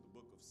Bibles to the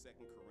book of 2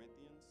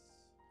 Corinthians.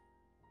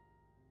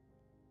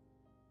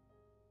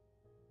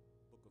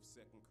 Book of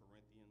 2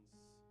 Corinthians.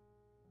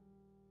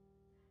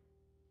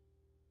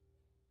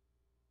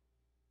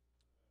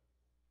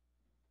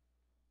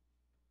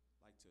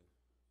 I'd like to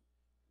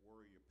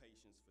worry your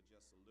patience for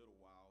just a little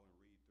while and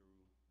read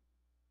through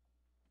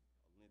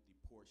a lengthy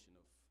portion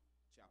of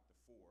chapter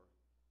 4.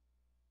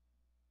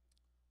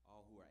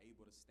 All who are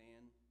able to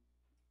stand, if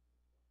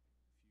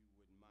you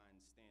wouldn't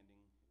mind standing,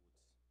 it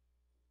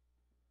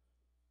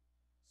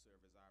would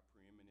serve as our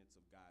preeminence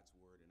of God's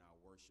word in our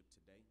worship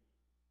today.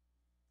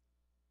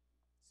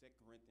 2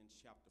 Corinthians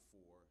chapter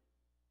 4. 2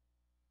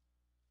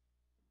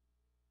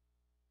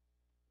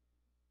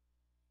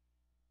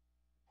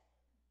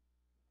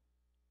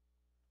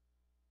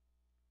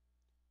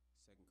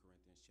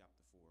 Corinthians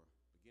chapter 4,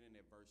 beginning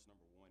at verse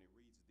number 1, it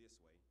reads this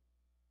way.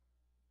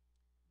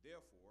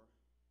 Therefore,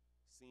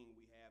 seeing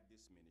we have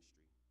this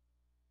ministry,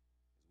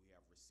 as we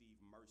have received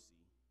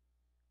mercy,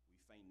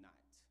 we faint not,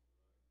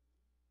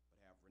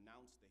 but have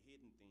renounced the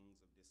hidden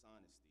things of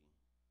dishonesty,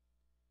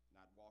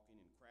 not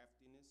walking in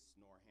craftiness,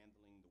 nor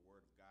handling the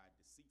word of God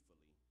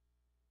deceitfully,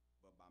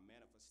 but by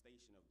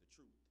manifestation of the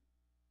truth,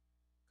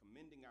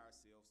 commending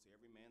ourselves to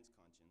every man's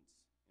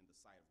conscience in the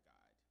sight of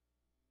God.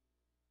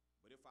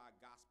 But if our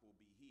gospel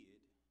be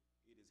hid,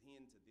 it is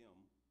hid to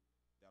them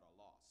that are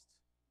lost,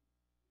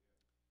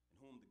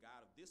 in whom the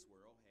God of this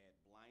world had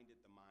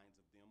blinded the minds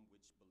of them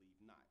which believe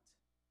not,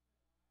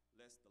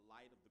 lest the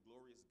light of the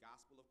glorious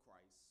gospel of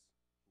Christ,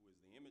 who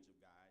is the image of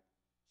God,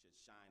 should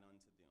shine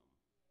unto them.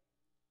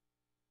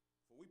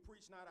 For we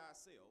preach not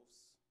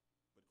ourselves,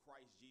 but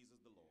Christ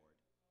Jesus the Lord,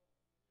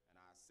 and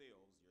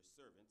ourselves your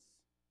servants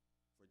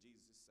for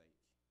Jesus'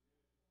 sake.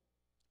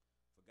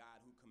 For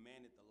God, who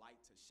commanded the light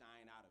to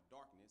shine out of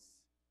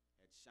darkness,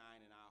 had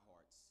shined in our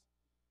hearts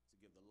to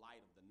give the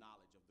light of the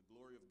knowledge of the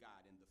glory of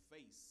God in the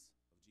face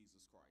of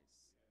Jesus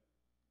Christ.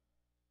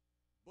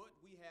 But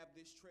we have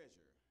this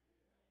treasure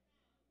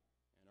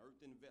in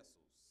earthen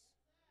vessels,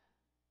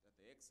 that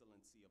the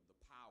excellency of the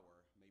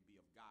power may be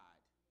of God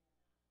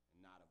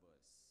and not of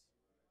us.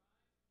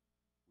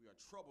 We are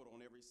troubled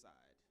on every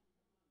side,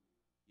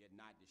 yet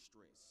not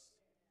distressed.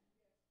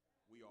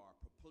 We are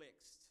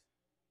perplexed,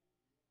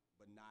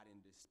 but not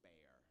in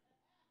despair.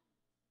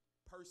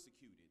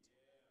 Persecuted,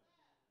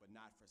 but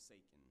not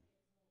forsaken.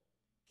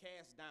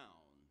 Cast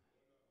down,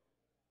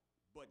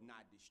 but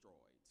not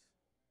destroyed.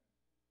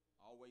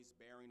 Always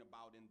bearing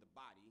about in the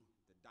body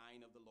the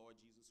dying of the Lord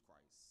Jesus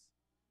Christ,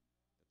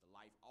 that the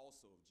life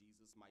also of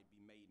Jesus might be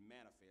made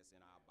manifest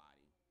in our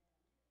body.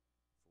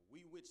 For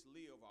we which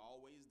live are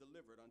always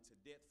delivered unto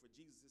death for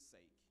Jesus'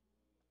 sake,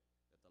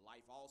 that the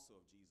life also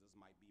of Jesus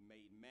might be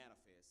made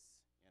manifest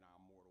in our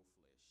mortal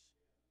flesh.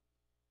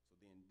 So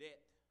then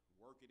death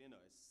worketh in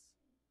us,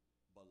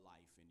 but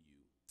life in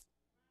you.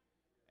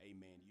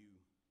 Amen.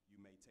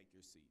 You may take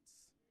your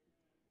seats.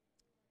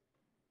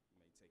 You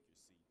may take your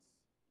seats.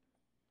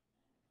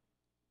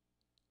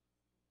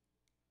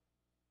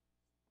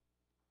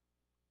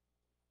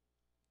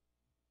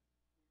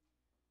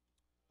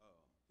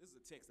 This is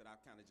a text that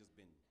I've kind of just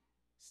been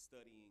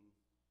studying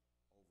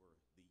over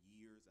the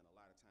years, and a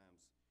lot of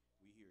times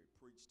we hear it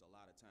preached, a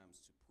lot of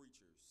times to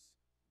preachers.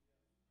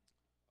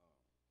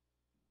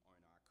 Or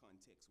in our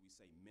context, we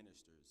say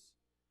ministers,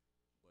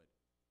 but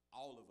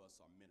all of us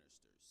are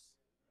ministers.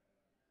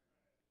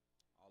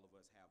 All of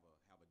us have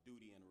a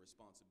duty and a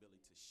responsibility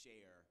to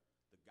share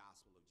the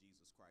gospel of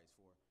Jesus Christ.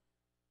 For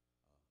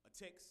a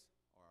text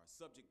or a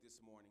subject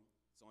this morning,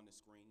 it's on the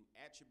screen: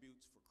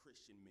 attributes for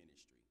Christian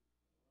ministry.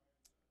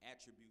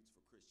 Attributes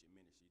for Christian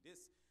ministry.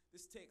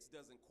 This text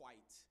doesn't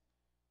quite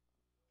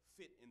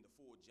fit in the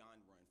full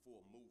genre and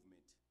full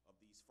movement of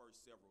these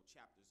first several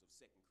chapters of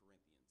 2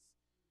 Corinthians.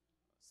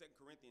 2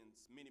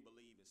 Corinthians, many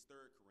believe, is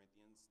 3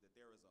 Corinthians, that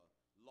there is a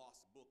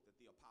lost book that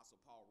the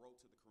Apostle Paul wrote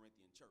to the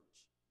Corinthian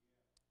church.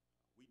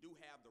 We do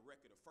have the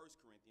record of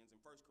 1 Corinthians, and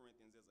 1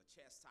 Corinthians is a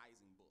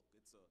chastising book.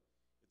 It's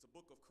a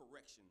book of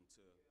correction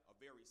to a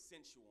very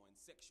sensual and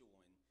sexual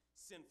and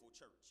sinful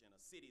church in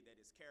a city that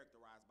is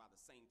characterized by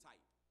the same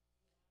type.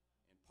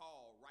 And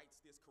Paul writes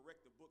this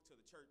corrective book to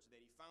the church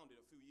that he founded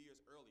a few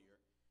years earlier.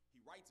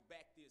 He writes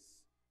back this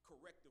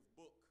corrective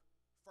book,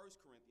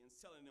 1 Corinthians,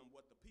 telling them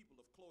what the people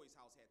of Chloe's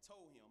house had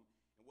told him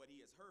and what he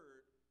has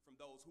heard from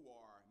those who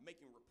are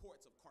making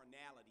reports of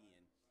carnality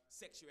and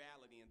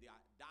sexuality and the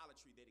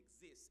idolatry that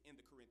exists in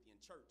the Corinthian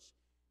church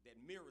that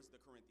mirrors the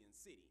Corinthian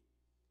city.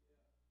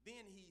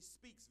 Then he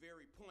speaks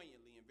very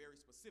poignantly and very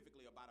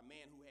specifically about a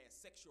man who has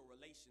sexual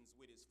relations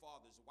with his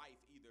father's wife,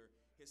 either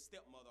his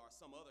stepmother or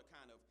some other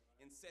kind of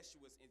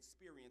incestuous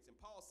experience. And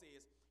Paul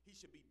says he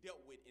should be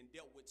dealt with and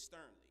dealt with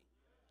sternly.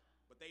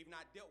 But they've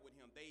not dealt with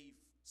him. They've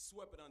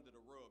swept it under the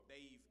rug.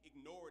 They've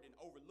ignored and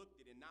overlooked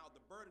it. And now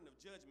the burden of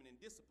judgment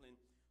and discipline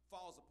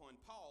falls upon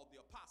Paul,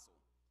 the apostle.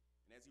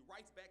 And as he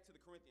writes back to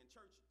the Corinthian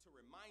church to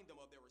remind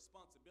them of their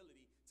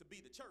responsibility to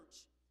be the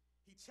church,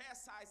 he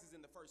chastises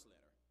in the first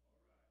letter.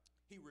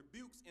 He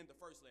rebukes in the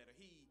first letter.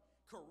 He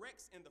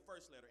corrects in the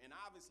first letter. And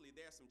obviously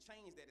there's some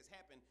change that has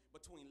happened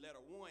between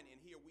letter 1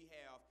 and here we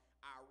have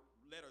our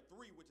letter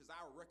 3, which is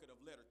our record of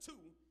letter 2.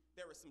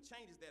 There are some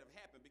changes that have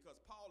happened because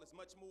Paul is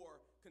much more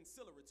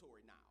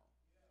conciliatory now.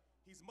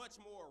 He's much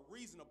more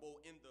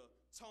reasonable in the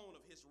tone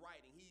of his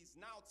writing. He's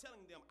now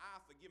telling them,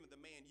 I've forgiven the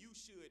man. You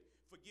should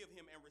forgive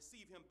him and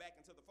receive him back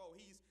into the fold.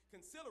 He's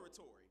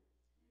conciliatory.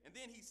 And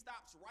then he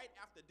stops right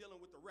after dealing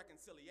with the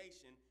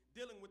reconciliation,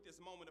 dealing with this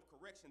moment of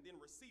correction, then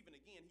receiving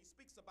again. He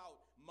speaks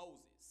about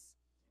Moses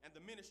and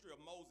the ministry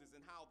of Moses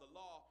and how the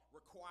law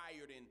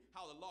required and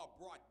how the law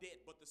brought death,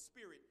 but the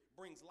Spirit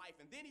brings life.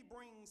 And then he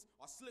brings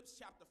or slips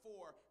chapter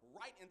 4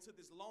 right into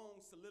this long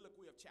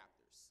soliloquy of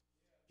chapters.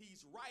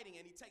 He's writing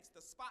and he takes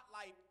the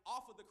spotlight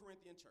off of the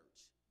Corinthian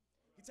church.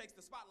 He takes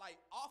the spotlight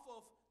off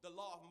of the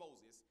law of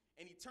Moses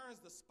and he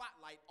turns the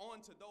spotlight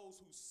onto those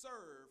who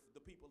serve the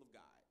people of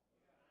God.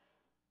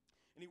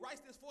 And he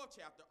writes this 4th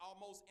chapter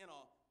almost in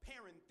a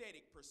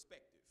parenthetic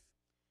perspective.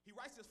 He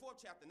writes this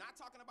 4th chapter not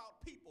talking about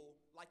people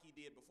like he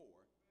did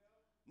before,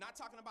 not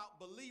talking about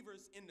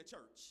believers in the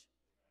church,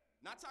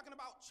 not talking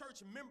about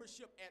church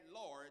membership at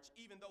large,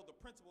 even though the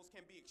principles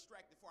can be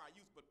extracted for our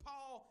use. But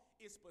Paul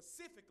is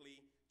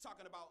specifically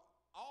talking about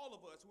all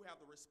of us who have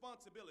the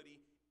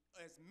responsibility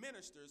as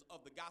ministers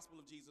of the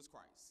gospel of Jesus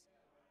Christ.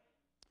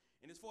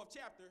 In this 4th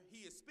chapter,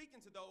 he is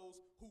speaking to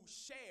those who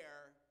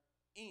share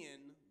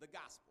in the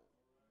gospel.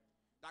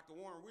 Dr.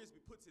 Warren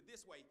Wiersbe puts it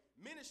this way: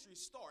 ministry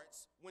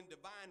starts when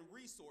divine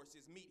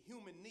resources meet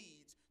human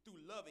needs through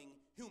loving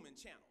human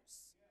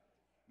channels.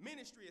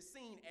 Ministry is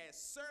seen as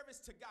service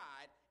to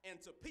God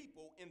and to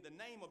people in the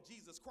name of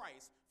Jesus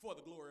Christ for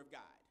the glory of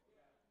God.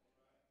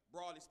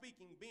 Broadly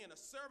speaking, being a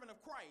servant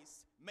of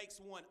Christ makes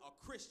one a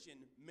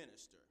Christian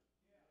minister.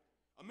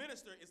 A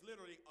minister is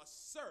literally a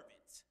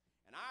servant.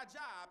 And our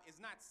job is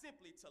not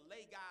simply to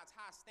lay God's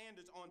high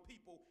standards on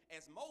people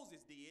as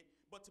Moses did,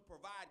 but to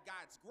provide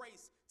God's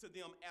grace to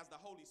them as the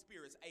Holy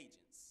Spirit's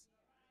agents.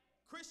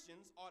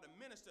 Christians are to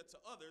minister to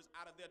others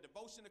out of their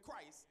devotion to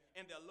Christ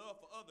and their love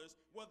for others,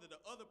 whether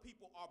the other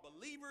people are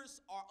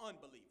believers or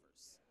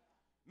unbelievers.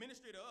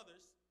 Ministry to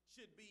others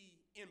should be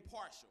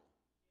impartial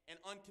and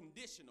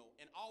unconditional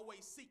and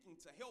always seeking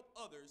to help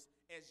others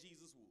as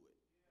Jesus would.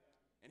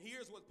 And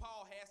here's what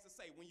Paul has to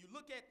say. When you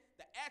look at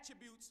the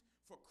attributes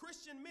for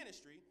Christian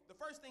ministry, the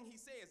first thing he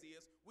says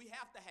is we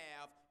have to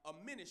have a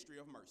ministry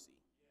of mercy.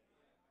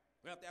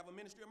 We have to have a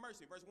ministry of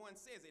mercy. Verse 1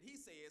 says it. He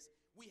says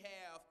we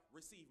have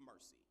received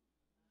mercy.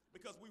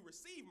 Because we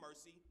receive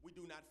mercy, we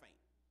do not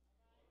faint.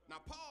 Now,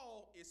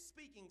 Paul is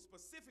speaking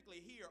specifically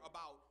here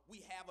about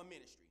we have a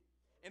ministry.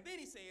 And then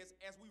he says,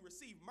 as we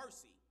receive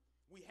mercy,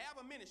 we have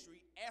a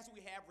ministry as we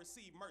have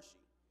received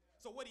mercy.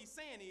 So what he's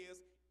saying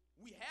is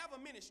we have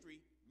a ministry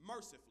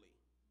mercifully.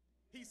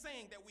 He's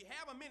saying that we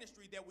have a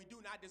ministry that we do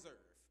not deserve.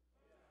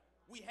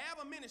 We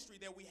have a ministry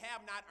that we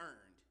have not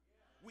earned.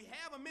 We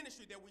have a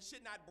ministry that we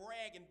should not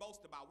brag and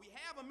boast about. We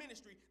have a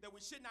ministry that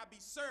we should not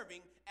be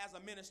serving as a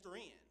minister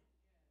in.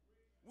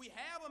 We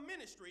have a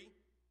ministry,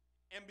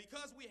 and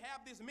because we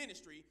have this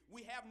ministry,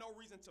 we have no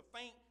reason to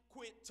faint,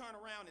 quit, turn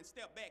around, and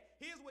step back.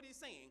 Here's what he's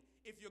saying.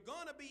 If you're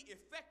going to be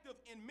effective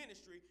in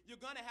ministry, you're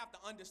going to have to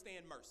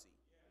understand mercy.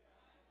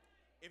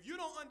 If you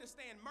don't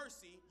understand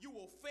mercy, you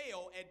will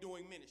fail at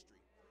doing ministry.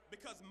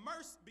 Because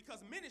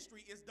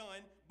ministry is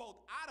done both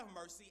out of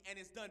mercy and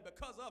it's done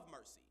because of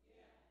mercy.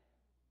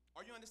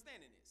 Are you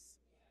understanding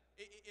this?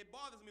 It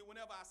bothers me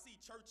whenever I see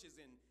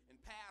churches and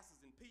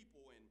pastors and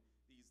people and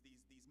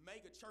these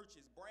mega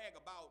churches brag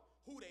about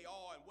who they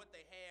are and what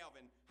they have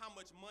and how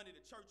much money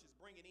the church is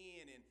bringing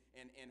in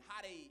and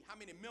how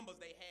many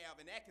members they have,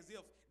 and act as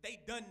if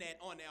they done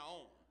that on their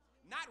own.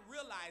 Not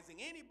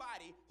realizing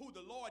anybody who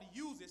the Lord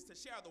uses to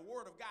share the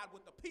word of God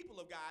with the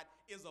people of God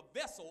is a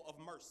vessel of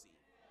mercy.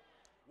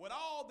 With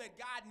all that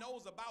God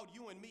knows about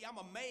you and me, I'm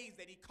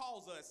amazed that he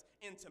calls us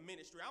into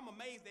ministry. I'm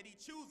amazed that he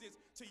chooses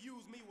to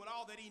use me with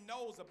all that he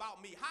knows about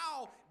me.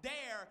 How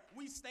dare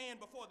we stand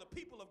before the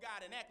people of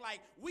God and act like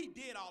we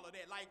did all of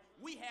that, like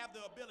we have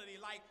the ability,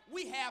 like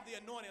we have the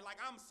anointing, like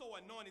I'm so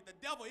anointed. The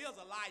devil is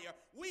a liar.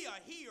 We are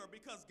here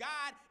because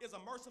God is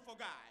a merciful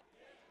God.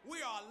 We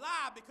are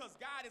alive because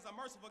God is a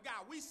merciful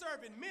God. We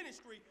serve in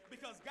ministry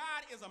because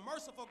God is a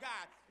merciful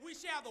God. We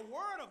share the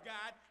word of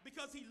God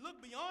because he looked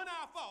beyond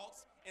our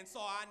faults and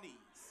saw our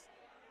needs.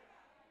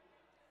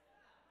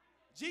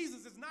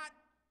 Jesus is not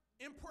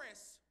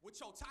impressed with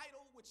your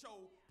title, with your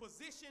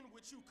position,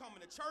 with you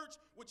coming to church,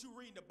 with you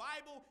reading the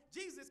Bible.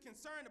 Jesus is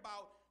concerned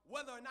about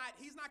whether or not,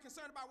 he's not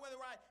concerned about whether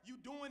or not you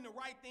doing the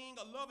right thing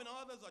or loving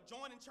others or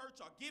joining church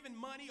or giving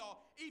money or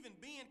even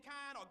being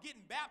kind or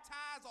getting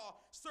baptized or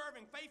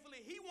serving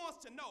faithfully. He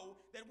wants to know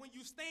that when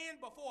you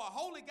stand before a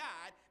holy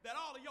God, that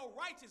all of your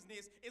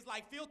righteousness is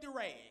like filthy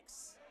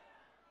rags.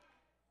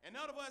 And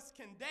none of us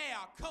can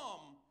dare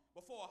come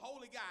before a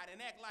holy God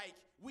and act like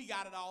we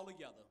got it all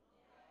together.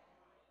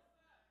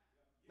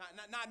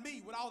 Not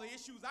me, with all the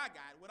issues I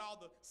got, with all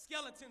the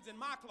skeletons in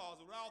my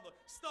closet, with all the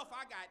stuff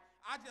I got.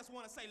 I just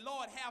want to say,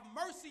 Lord, have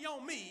mercy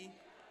on me.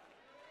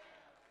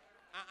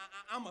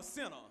 I'm a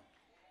sinner.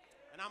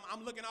 And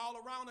I'm looking all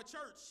around the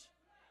church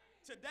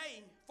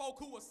today, folk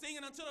who are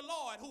singing unto the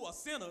Lord who are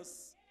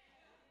sinners,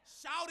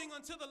 shouting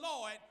unto the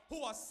Lord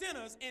who are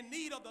sinners in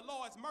need of the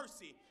Lord's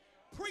mercy,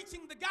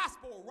 preaching the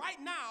gospel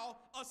right now,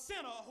 a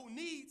sinner who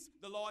needs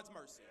the Lord's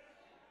mercy.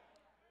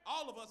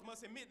 All of us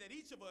must admit that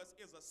each of us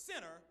is a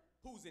sinner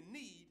who's in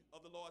need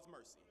of the Lord's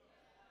mercy.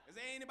 Is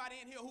there anybody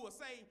in here who will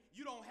say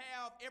you don't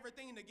have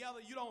everything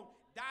together, you don't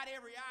dot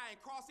every I and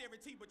cross every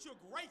T, but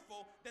you're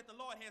grateful that the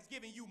Lord has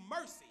given you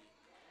mercy?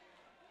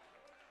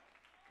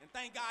 And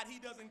thank God he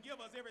doesn't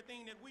give us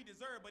everything that we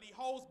deserve, but he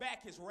holds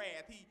back his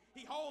wrath.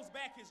 He holds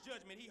back his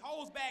judgment. He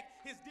holds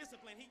back his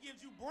discipline. He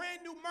gives you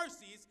brand new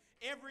mercies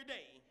every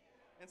day.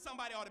 And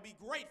somebody ought to be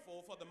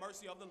grateful for the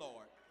mercy of the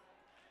Lord.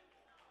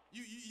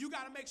 You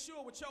got to make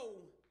sure with your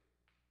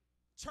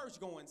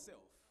church-going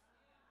self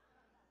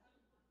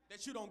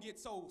that you don't get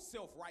so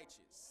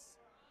self-righteous.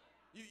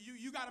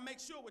 You got to make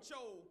sure with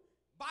your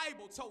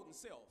Bible-toting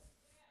self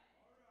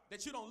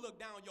that you don't look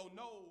down your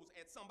nose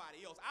at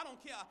somebody else. I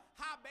don't care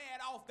how bad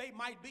off they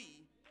might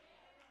be.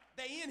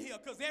 They in here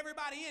because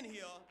everybody in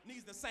here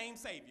needs the same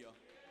Savior.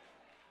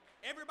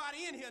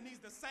 Everybody in here needs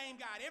the same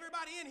God.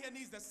 Everybody in here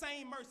needs the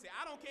same mercy.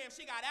 I don't care if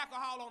she got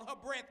alcohol on her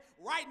breath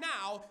right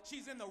now.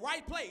 She's in the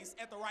right place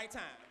at the right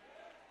time.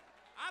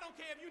 I don't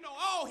care if you know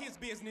all his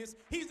business.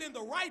 He's in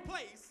the right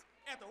place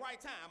at the right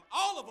time.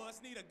 All of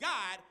us need a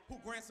God who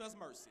grants us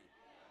mercy.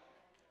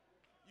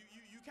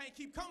 You can't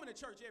keep coming to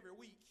church every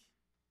week,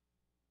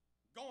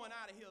 going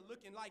out of here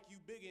looking like you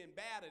bigger and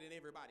badder than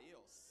everybody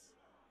else.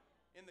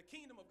 In the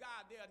kingdom of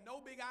God, there are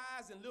no big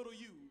I's and little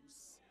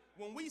U's.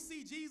 When we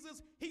see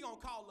Jesus, he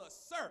gonna call us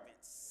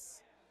servants.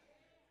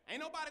 Ain't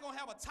nobody gonna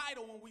have a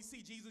title when we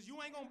see Jesus.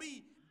 You ain't gonna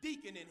be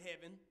deacon in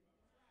heaven.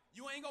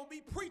 You ain't gonna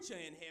be preacher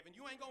in heaven.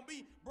 You ain't gonna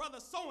be brother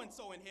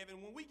so-and-so in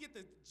heaven. When we get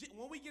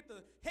to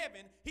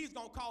heaven, he's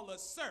gonna call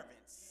us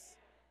servants.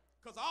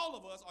 Because all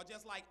of us are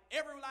just like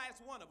every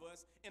last one of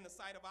us in the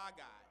sight of our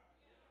God.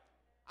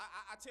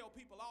 I tell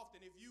people often,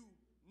 if you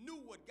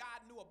knew what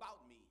God knew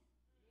about me,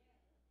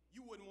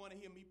 you wouldn't want to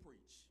hear me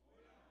preach.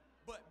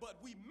 But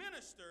we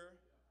minister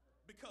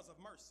because of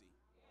mercy.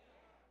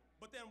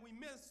 But then we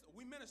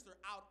minister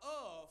out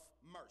of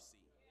mercy.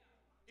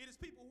 It is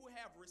people who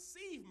have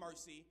received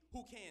mercy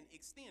who can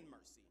extend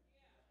mercy.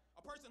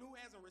 A person who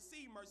hasn't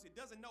received mercy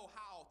doesn't know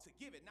how to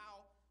give it.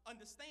 Now,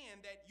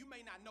 understand that you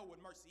may not know what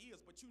mercy is,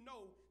 but you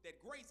know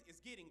that grace is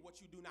getting what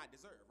you do not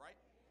deserve, right?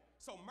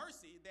 So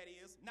mercy, that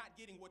is, not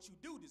getting what you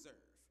do deserve.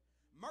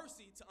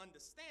 Mercy, to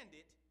understand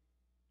it,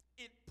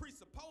 it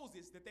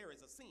presupposes that there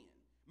is a sin.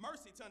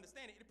 Mercy, to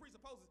understand it, it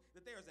presupposes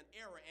that there is an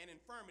error, an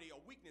infirmity, a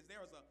weakness.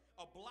 There is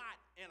a blot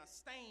and a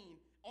stain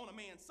on a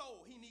man's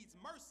soul. He needs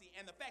mercy,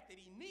 and the fact that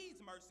he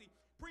needs mercy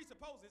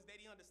presupposes that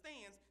he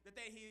understands that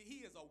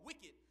he is a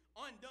wicked,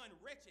 undone,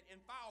 wretched, and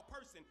foul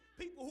person.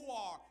 People who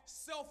are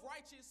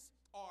self-righteous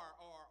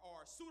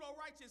or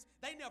pseudo-righteous,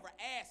 they never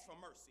ask for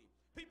mercy.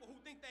 People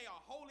who think they are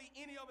holy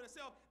in and of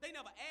themselves, they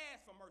never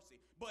ask for mercy.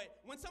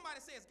 But when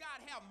somebody says, God,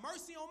 have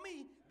mercy on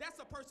me,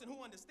 that's a person who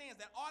understands,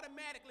 that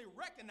automatically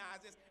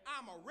recognizes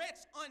I'm a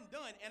wretch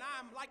undone, and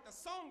I'm, like the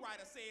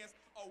songwriter says,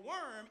 a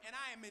worm, and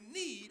I am in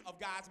need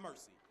of God's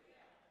mercy.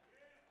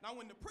 Now,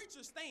 when the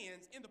preacher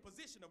stands in the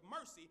position of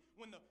mercy,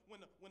 when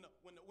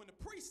the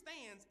priest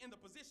stands in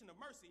the position of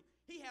mercy,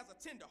 he has a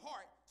tender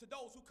heart to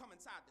those who come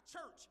inside the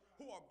church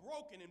who are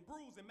broken and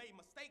bruised and made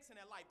mistakes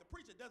in their life. The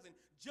preacher doesn't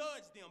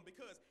judge them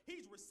because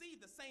he's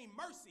received the same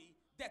mercy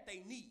that they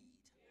need.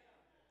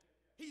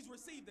 He's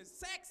received the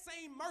exact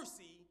same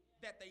mercy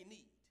that they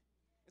need.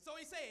 And so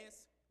he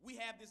says, we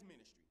have this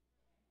ministry,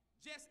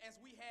 just as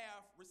we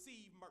have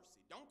received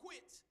mercy. Don't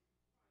quit,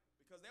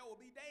 because there will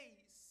be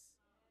days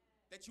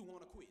that you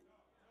want to quit.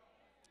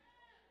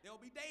 There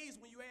will be days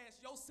when you ask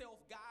yourself,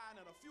 God,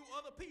 and a few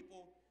other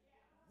people,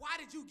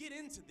 why did you get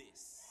into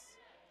this?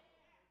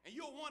 And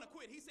you'll want to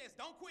quit. He says,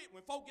 don't quit.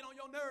 When folk get on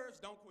your nerves,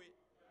 don't quit.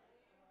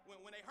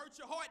 When they hurt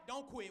your heart,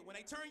 don't quit. When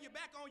they turn your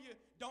back on you,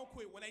 don't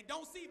quit. When they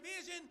don't see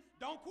vision,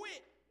 don't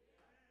quit.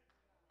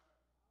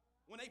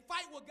 When they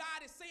fight what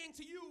God is saying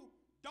to you,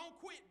 don't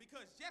quit,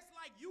 because just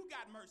like you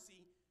got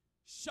mercy,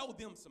 show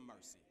them some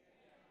mercy.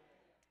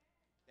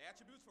 The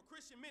attributes for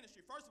Christian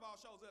ministry, first of all,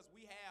 shows us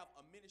we have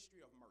a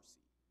ministry of mercy.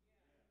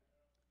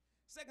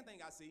 Second thing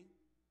I see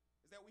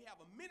is that we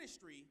have a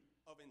ministry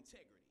of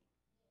integrity.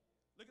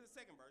 Look at the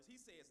second verse. He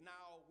says,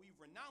 now we've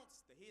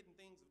renounced the hidden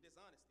things of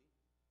dishonesty.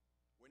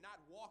 We're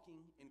not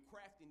walking in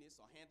craftiness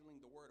or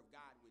handling the word of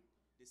God with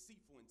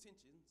deceitful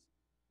intentions,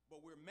 but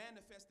we're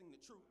manifesting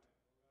the truth,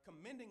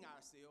 commending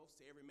ourselves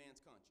to every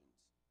man's conscience.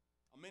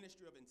 A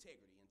ministry of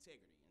integrity,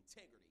 integrity,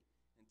 integrity,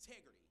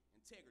 integrity,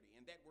 integrity,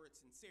 and that word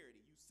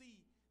sincerity. You see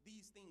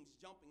these things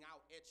jumping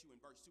out at you in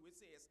verse 2. It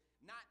says,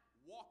 not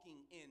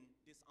walking in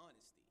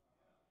dishonesty.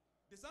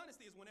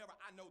 Dishonesty is whenever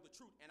I know the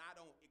truth and I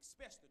don't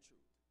express the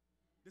truth.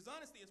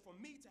 Dishonesty is for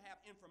me to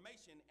have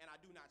information and I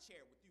do not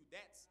share it with you.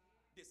 That's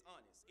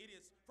dishonest. It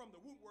is from the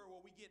root word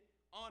where we get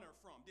honor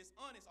from.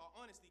 Dishonest or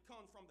honesty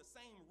comes from the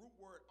same root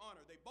word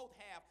honor. They both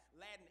have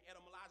Latin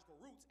etymological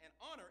roots, and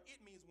honor,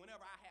 it means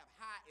whenever I have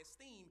high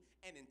esteem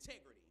and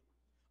integrity.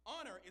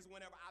 Honor is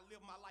whenever I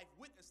live my life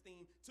with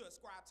esteem to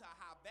ascribe to a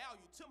high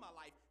value to my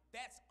life.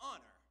 That's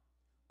honor.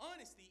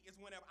 Honesty is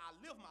whenever I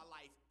live my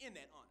life in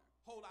that honor.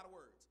 Whole lot of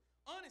words.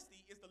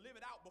 Honesty is to live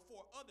it out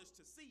before others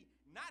to see,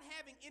 not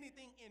having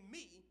anything in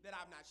me that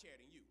I've not shared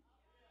in you.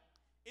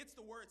 It's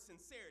the word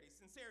sincerity.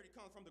 Sincerity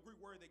comes from the Greek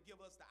word that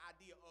gives us the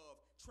idea of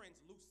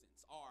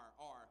translucence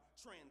or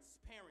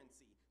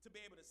transparency, to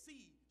be able to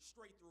see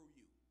straight through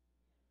you.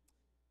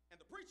 And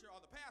the preacher or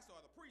the pastor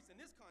or the priest in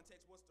this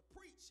context was to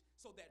preach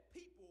so that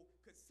people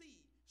could see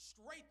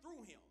straight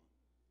through him.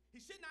 He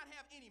should not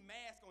have any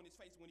mask on his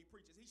face when he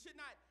preaches. He should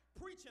not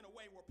preach in a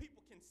way where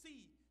people can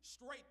see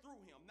straight through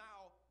him.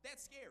 Now,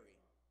 that's scary.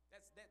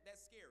 That's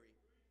scary.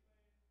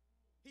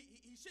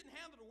 He shouldn't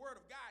handle the word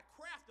of God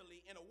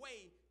craftily in a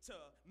way to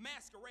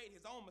masquerade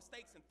his own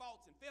mistakes and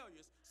faults and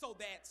failures so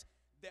that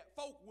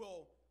folk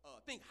will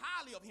think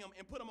highly of him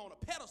and put him on a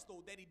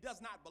pedestal that he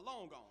does not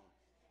belong on.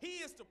 He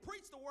is to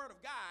preach the word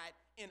of God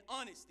in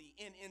honesty,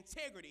 in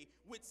integrity,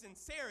 with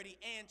sincerity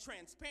and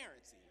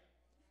transparency.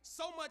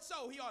 So much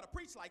so, he ought to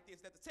preach like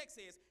this, that the text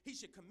says he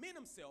should commend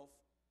himself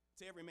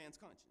to every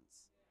man's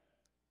conscience.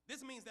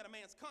 This means that a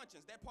man's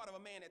conscience, that part of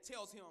a man that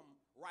tells him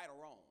right or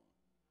wrong,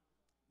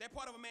 that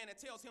part of a man that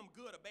tells him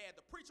good or bad,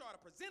 the preacher ought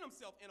to present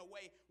himself in a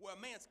way where a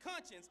man's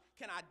conscience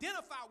can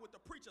identify with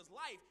the preacher's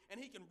life and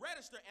he can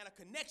register and a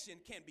connection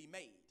can be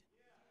made.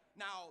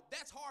 Now,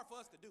 that's hard for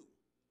us to do.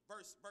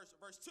 Verse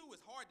 2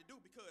 is hard to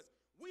do because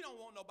we don't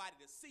want nobody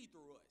to see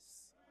through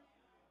us.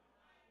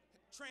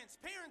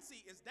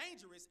 Transparency is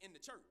dangerous in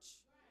the church.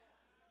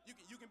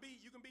 You can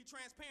be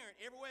transparent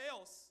everywhere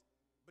else,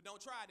 but don't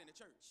try it in the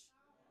church.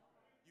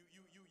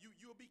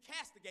 You'll be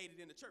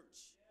castigated in the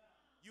church.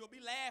 You'll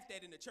be laughed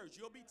at in the church.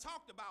 You'll be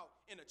talked about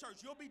in the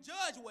church. You'll be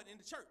judged in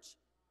the church.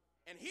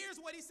 And here's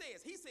what he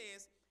says. He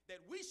says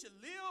that we should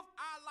live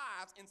our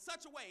lives in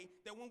such a way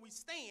that when we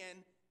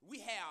stand,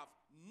 we have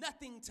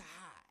nothing to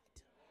hide.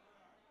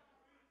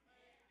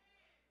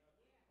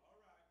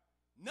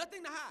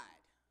 Nothing to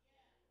hide.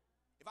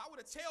 If I were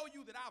to tell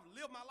you that I've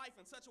lived my life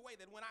in such a way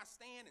that when I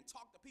stand and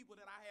talk to people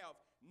that I have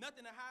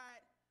nothing to hide,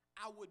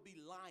 I would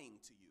be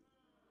lying to you.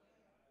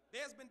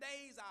 There's been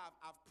days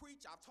I've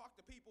preached, I've talked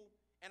to people,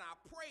 and I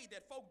prayed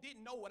that folk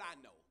didn't know what I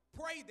know.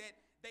 Pray that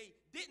they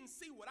didn't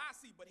see what I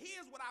see. But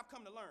here's what I've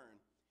come to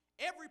learn.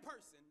 Every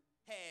person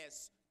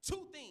has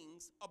two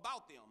things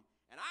about them.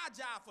 And our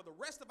job for the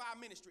rest of our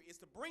ministry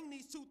is to bring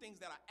these two things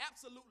that are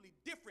absolutely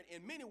different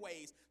in many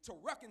ways to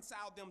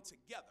reconcile them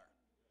together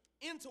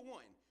into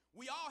one.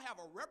 We all have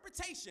a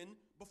reputation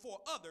before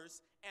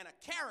others and a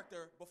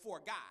character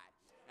before God.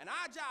 And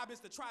our job is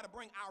to try to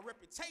bring our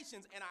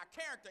reputations and our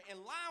character in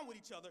line with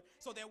each other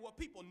so that what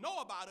people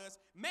know about us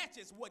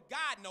matches what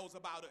God knows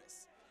about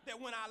us. that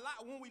when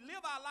we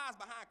live our lives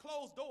behind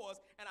closed doors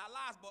and our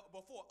lives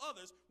before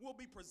others will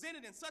be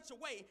presented in such a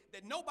way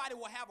that nobody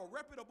will have a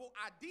reputable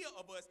idea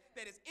of us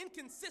that is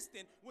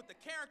inconsistent with the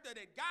character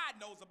that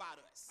God knows about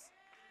us.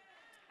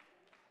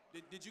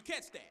 Did you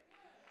catch that?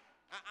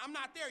 I'm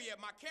not there yet.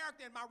 My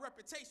character and my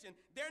reputation,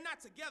 they're not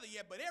together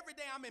yet, but every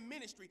day I'm in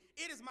ministry,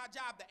 it is my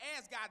job to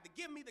ask God to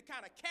give me the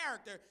kind of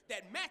character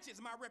that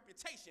matches my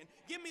reputation.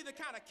 Give me the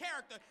kind of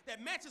character that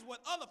matches what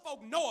other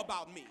folk know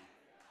about me,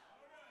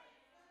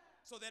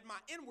 so that my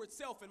inward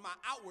self and my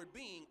outward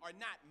being are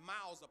not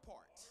miles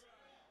apart.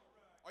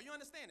 Are you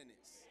understanding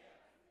this?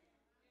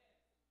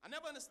 I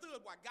never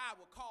understood why God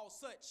would call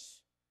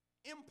such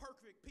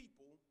imperfect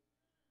people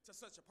to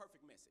such a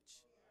perfect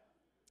message.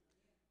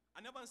 I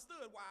never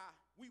understood why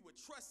he would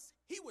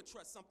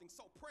trust something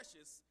so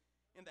precious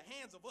in the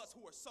hands of us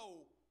who are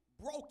so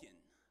broken.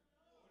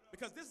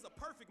 Because this is a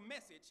perfect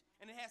message,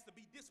 and it has to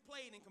be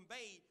displayed and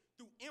conveyed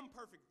through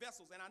imperfect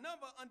vessels. And I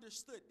never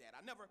understood that.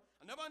 I never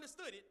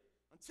understood it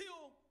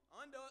until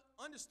I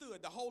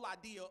understood the whole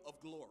idea of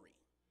glory.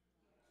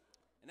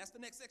 And that's the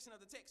next section of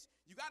the text.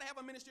 You got to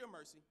have a ministry of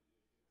mercy.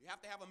 You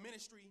have to have a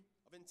ministry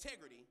of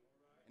integrity,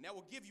 and that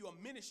will give you a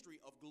ministry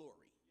of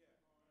glory.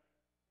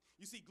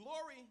 You see,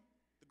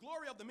 the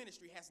glory of the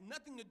ministry has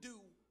nothing to do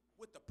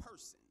with the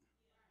person.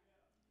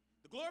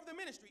 The glory of the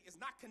ministry is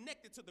not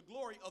connected to the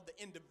glory of the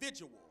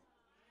individual.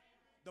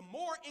 The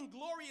more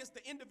inglorious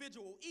the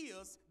individual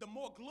is, the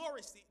more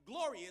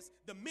glorious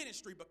the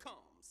ministry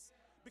becomes.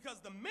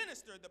 Because the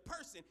minister, the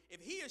person,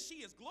 if he or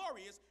she is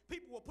glorious,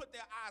 people will put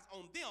their eyes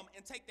on them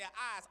and take their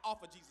eyes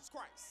off of Jesus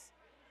Christ.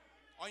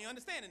 Are you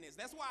understanding this?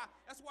 That's why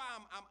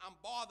I'm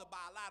bothered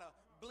by a lot of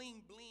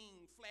bling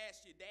bling,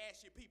 flashy,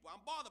 dashy people.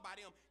 I'm bothered by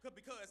them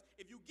because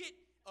if you get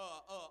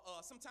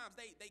sometimes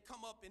they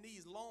come up in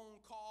these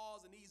long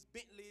cars and these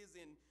Bentleys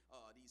and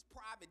these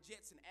private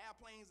jets and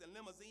airplanes and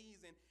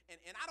limousines,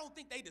 and I don't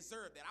think they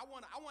deserve that. I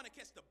want to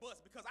catch the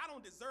bus because I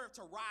don't deserve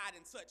to ride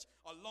in such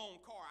a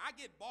long car. I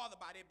get bothered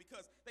by that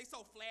because they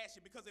so flashy,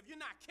 because if you're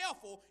not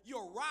careful,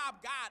 you'll rob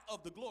God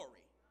of the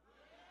glory.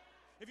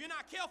 If you're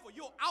not careful,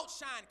 you'll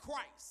outshine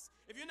Christ.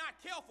 If you're not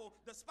careful,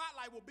 the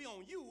spotlight will be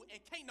on you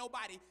and can't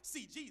nobody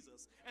see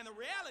Jesus. And the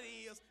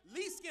reality is,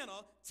 Lee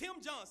Skinner,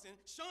 Tim Johnson,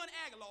 Sean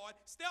Aguilar,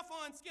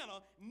 Stefan Skinner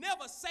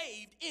never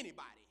saved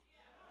anybody.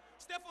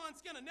 Stefan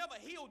Skinner never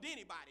healed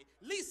anybody.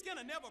 Lee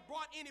Skinner never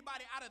brought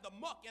anybody out of the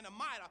muck and the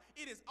mire.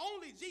 It is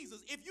only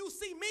Jesus. If you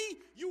see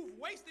me, you've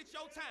wasted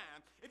your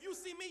time. If you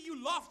see me, you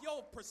lost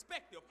your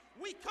perspective.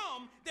 We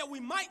come that we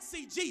might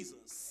see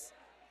Jesus.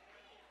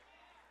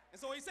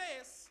 And so he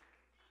says,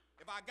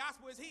 if our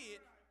gospel is hid,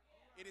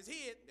 it is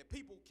hid that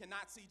people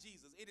cannot see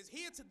Jesus. It is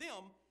hid to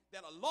them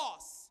that are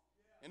lost,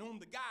 and whom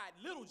the God,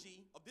 little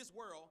g, of this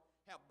world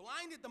have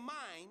blinded the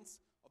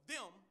minds of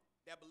them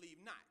that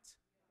believe not.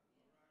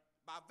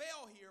 By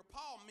veil here,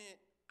 Paul meant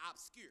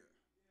obscure.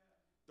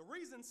 The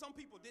reason some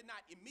people did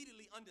not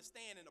immediately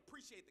understand and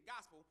appreciate the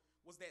gospel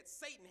was that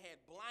Satan had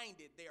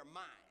blinded their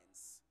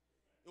minds.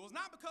 It was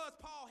not because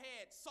Paul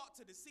had sought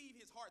to deceive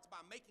his hearts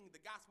by making the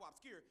gospel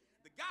obscure.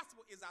 The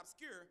gospel is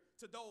obscure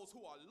to those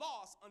who are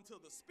lost until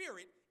the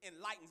Spirit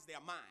enlightens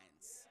their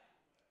minds.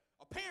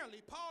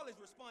 Apparently, Paul is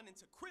responding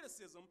to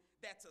criticism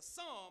that to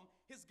some,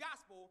 his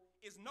gospel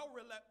is no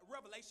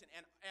revelation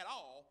at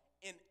all.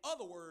 In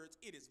other words,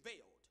 it is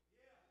veiled.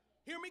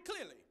 Hear me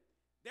clearly.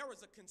 There is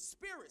a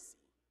conspiracy,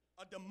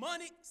 a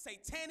demonic,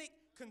 satanic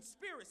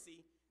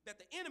conspiracy that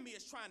the enemy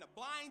is trying to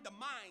blind the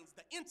minds,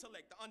 the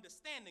intellect, the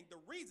understanding, the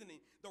reasoning,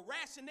 the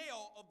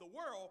rationale of the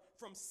world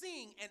from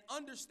seeing and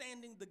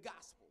understanding the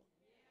gospel.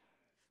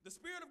 The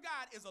Spirit of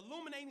God is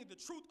illuminating the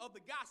truth of the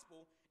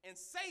gospel, and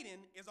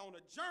Satan is on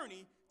a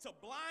journey to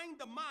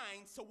blind the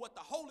minds to what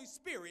the Holy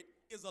Spirit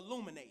is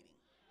illuminating.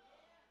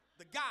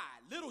 The God,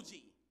 little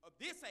g, of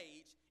this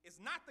age is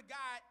not the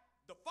God,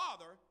 the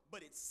Father, but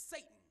it's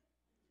Satan.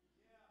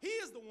 He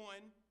is the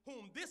one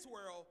whom this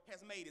world has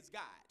made its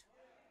God.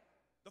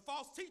 The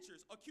false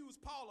teachers accused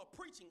Paul of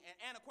preaching an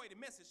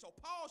antiquated message. So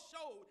Paul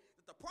showed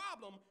that the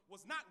problem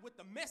was not with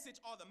the message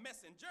or the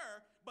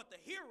messenger, but the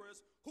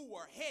hearers who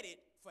were headed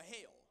for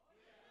hell.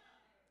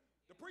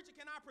 The preacher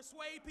cannot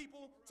persuade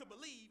people to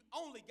believe.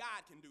 Only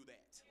God can do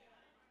that.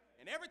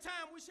 And every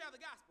time we share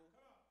the gospel,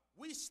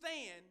 we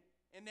stand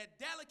in that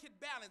delicate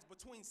balance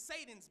between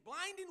Satan's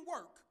blinding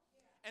work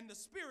and the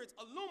Spirit's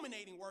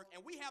illuminating work,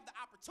 and we have the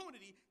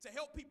opportunity to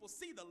help people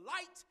see the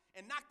light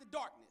and not the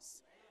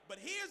darkness.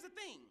 But here's the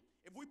thing.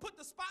 If we put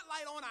the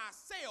spotlight on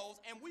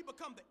ourselves and we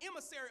become the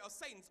emissary of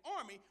Satan's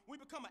army, we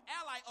become an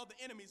ally of the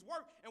enemy's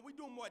work, and we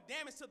do more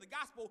damage to the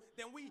gospel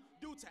than we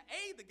do to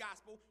aid the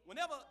gospel.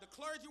 Whenever the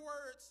clergy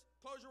robes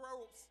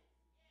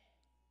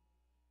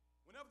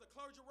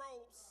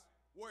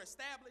were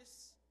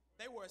established,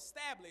 they were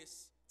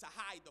established to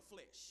hide the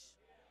flesh,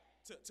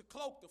 to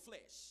cloak the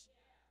flesh.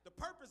 The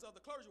purpose of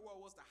the clergy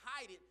robe was to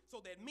hide it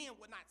so that men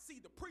would not see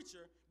the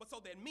preacher, but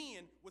so that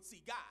men would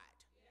see God.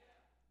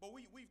 But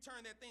we've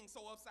turned that thing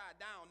so upside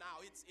down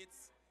now.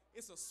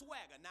 It's a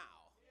swagger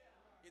now.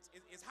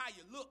 It's how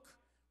you look,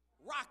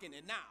 rocking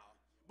it now.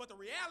 But the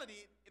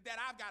reality that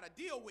I've got to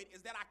deal with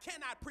is that I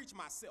cannot preach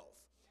myself.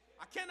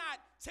 I cannot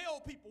tell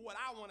people what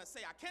I want to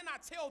say. I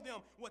cannot tell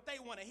them what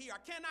they want to hear.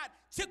 I cannot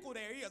tickle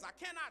their ears. I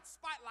cannot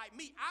spotlight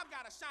me. I've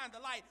got to shine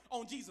the light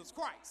on Jesus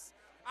Christ.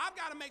 I've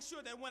got to make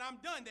sure that when I'm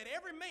done, that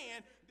every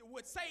man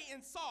would say and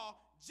saw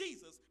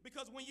Jesus.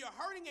 Because when you're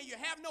hurting and you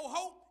have no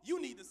hope,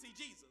 you need to see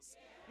Jesus.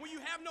 When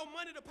you have no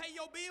money to pay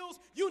your bills,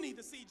 you need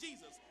to see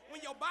Jesus. When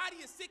your body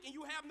is sick and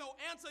you have no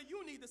answer,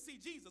 you need to see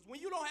Jesus.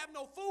 When you don't have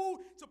no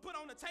food to put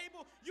on the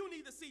table, you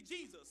need to see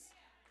Jesus.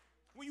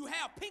 When you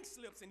have pink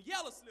slips and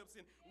yellow slips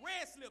and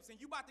red slips and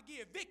you about to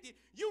get evicted,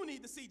 you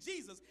need to see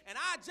Jesus. And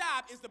our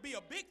job is to be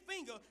a big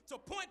finger to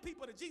point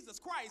people to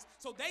Jesus Christ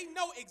so they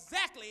know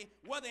exactly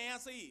where the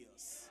answer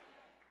is.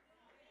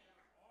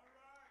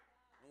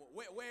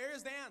 Where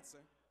is the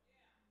answer?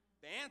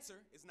 The answer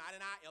is not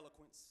in our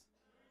eloquence.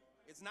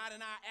 It's not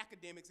in our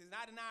academics. It's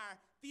not in our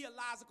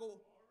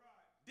theological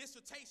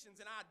dissertations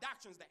and our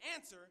doctrines. The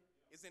answer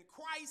is in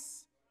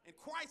Christ and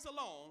Christ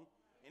alone.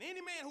 And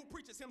any man who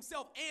preaches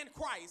himself and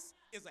Christ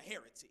is a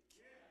heretic.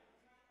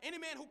 Any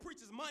man who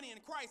preaches money in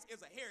Christ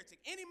is a heretic.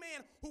 Any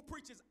man who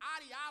preaches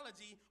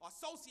ideology or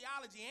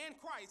sociology and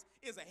Christ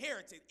is a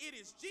heretic. It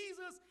is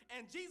Jesus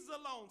and Jesus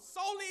alone.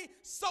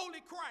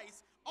 Solely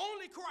Christ,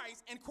 only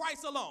Christ, and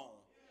Christ alone.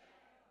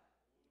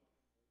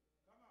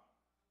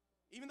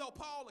 Even though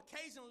Paul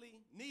occasionally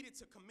needed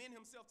to commend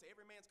himself to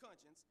every man's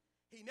conscience,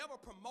 he never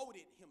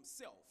promoted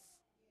himself.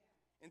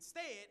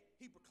 Instead,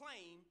 he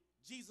proclaimed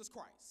Jesus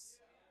Christ.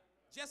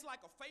 Just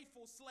like a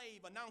faithful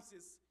slave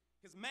announces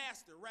his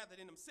master rather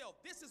than himself,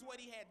 this is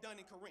what he had done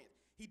in Corinth.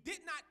 He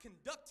did not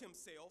conduct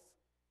himself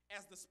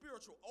as the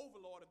spiritual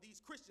overlord of these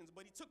Christians,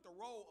 but he took the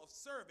role of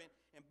servant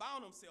and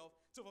bound himself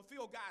to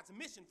fulfill God's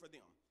mission for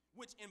them,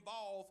 which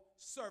involved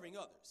serving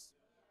others.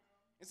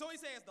 And so he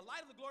says, the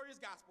light of the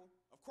glorious gospel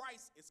of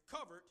Christ is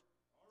covered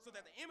so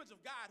that the image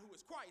of God, who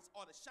is Christ,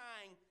 ought to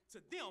shine to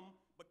them,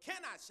 but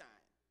cannot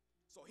shine.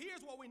 So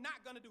here's what we're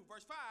not going to do.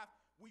 Verse 5,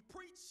 we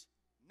preach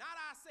not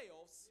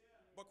ourselves,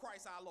 but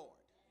Christ our Lord.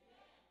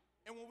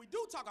 And when we do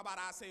talk about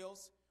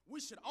ourselves,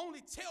 we should only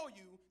tell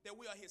you that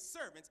we are his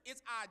servants.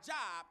 It's our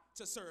job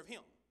to serve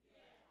him.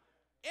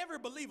 Every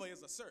believer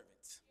is a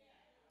servant.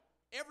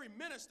 Every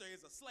minister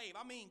is a slave.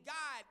 I mean,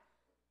 God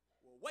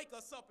will wake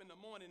us up in the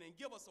morning and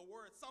give us a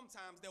word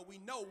sometimes that we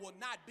know will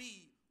not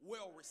be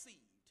well received.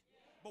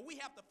 But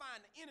we have to find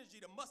the energy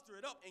to muster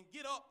it up and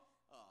get up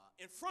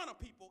in front of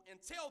people and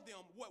tell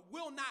them what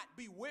will not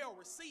be well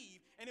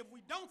received. And if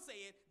we don't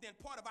say it, then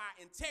part of our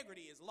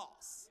integrity is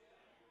lost.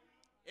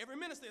 Every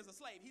minister is a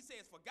slave. He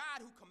says, for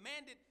God who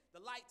commanded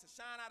the light to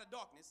shine out of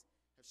darkness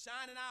have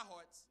shined in our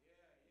hearts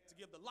to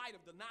give the light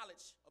of the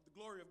knowledge of the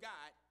glory of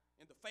God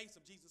in the face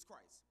of Jesus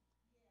Christ.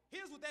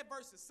 Here's what that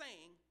verse is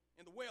saying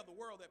in the way of the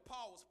world that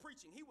Paul was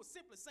preaching. He was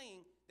simply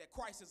saying that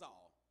Christ is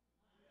all.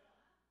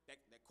 That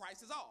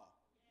Christ is all.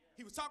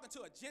 He was talking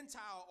to a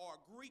Gentile or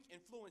a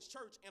Greek-influenced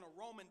church in a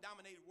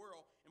Roman-dominated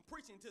world and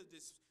preaching to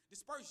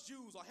dispersed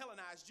Jews or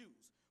Hellenized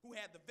Jews who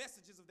had the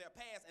vestiges of their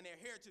past and their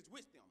heritage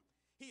with them.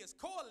 He is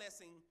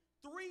coalescing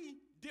three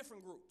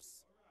different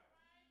groups: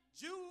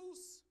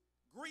 Jews,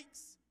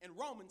 Greeks, and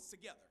Romans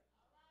together.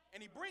 And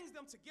he brings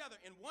them together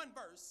in one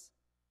verse.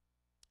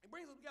 He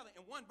brings them together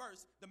in one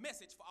verse, the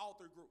message for all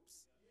three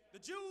groups. The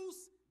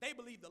Jews, they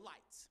believed the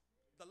light.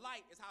 The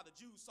light is how the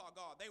Jews saw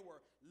God. They were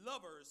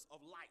lovers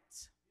of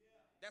light.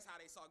 That's how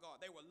they saw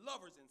God. They were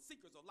lovers and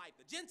seekers of light.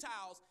 The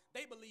Gentiles,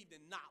 they believed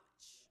in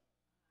knowledge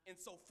and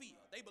Sophia.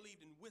 They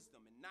believed in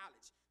wisdom and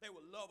knowledge. They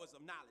were lovers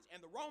of knowledge.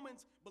 And the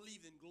Romans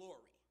believed in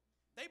glory.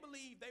 They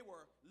believed they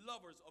were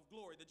lovers of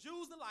glory. The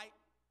Jews, the light,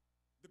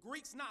 the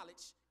Greeks,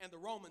 knowledge, and the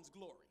Romans,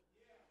 glory.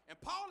 And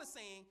Paul is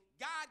saying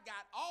God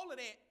got all of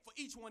that for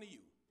each one of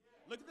you.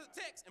 Look at the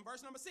text in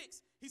verse number 6.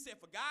 He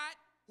said, for God,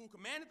 who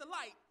commanded the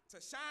light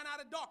to shine out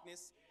of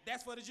darkness,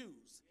 that's for the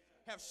Jews,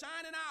 have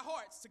shined in our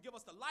hearts to give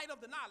us the light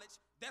of the knowledge,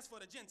 that's for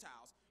the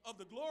Gentiles,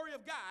 of the glory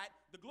of God,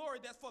 the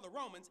glory that's for the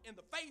Romans, in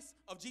the face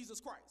of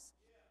Jesus Christ.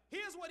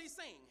 Here's what he's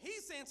saying.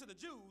 He's saying to the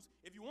Jews,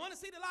 if you want to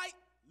see the light,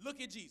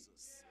 look at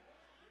Jesus.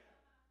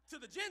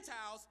 To the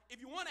Gentiles,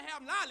 if you want to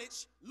have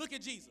knowledge, look at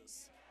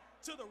Jesus.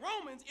 To the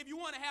Romans, if you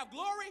want to have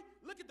glory,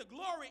 look at the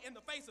glory in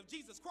the face of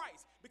Jesus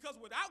Christ. Because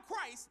without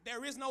Christ,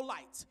 there is no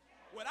light.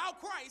 Without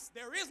Christ,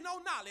 there is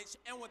no knowledge.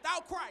 And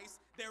without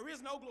Christ, there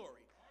is no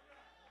glory.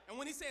 And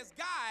when he says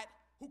God,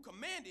 who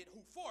commanded,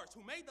 who forced,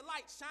 who made the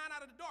light shine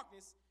out of the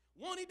darkness,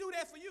 won't he do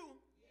that for you?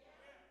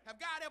 Have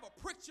God ever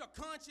pricked your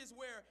conscience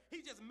where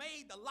he just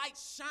made the light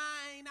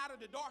shine out of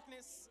the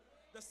darkness?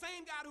 The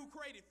same God who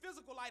created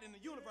physical light in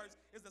the universe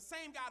is the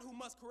same God who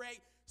must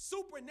create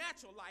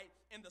supernatural light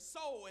in the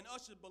soul and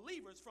usher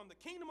believers from the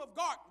kingdom of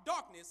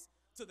darkness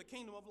to the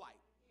kingdom of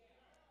light.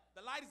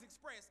 The light is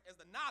expressed as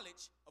the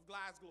knowledge of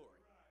God's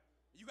glory.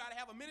 You got to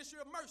have a ministry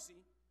of mercy.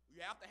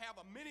 You have to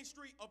have a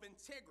ministry of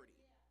integrity.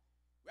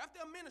 We have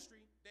to have a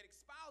ministry that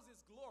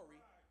espouses glory.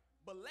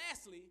 But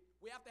lastly,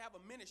 we have to have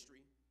a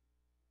ministry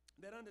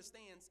that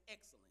understands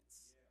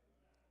excellence.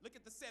 Look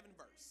at the 7th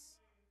verse.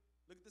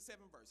 Look at the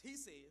 7th verse. He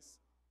says,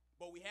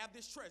 but we have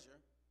this treasure,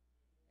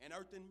 and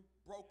earthen,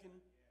 broken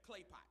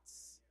clay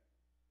pots.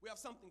 We have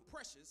something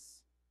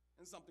precious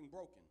and something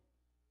broken.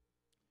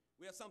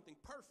 We have something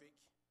perfect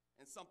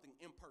and something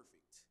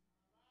imperfect.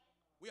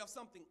 We have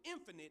something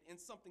infinite and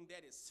something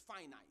that is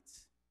finite.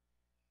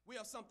 We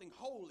have something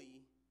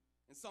holy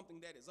and something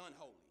that is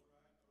unholy.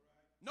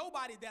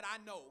 Nobody that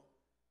I know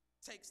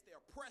takes their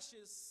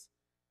precious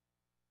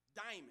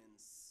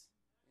diamonds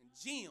and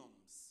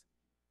gems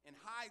and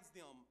hides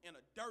them in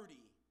a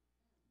dirty,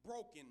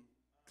 broken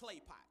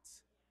clay pot.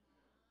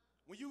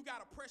 When you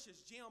got a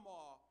precious gem or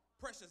a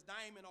precious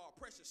diamond or a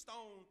precious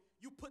stone,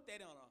 you put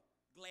that in a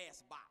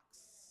glass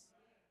box.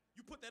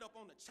 You put that up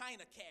on the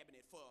china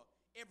cabinet for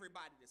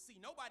everybody to see.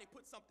 Nobody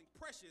puts something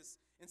precious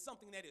in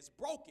something that is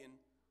broken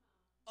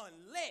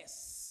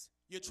unless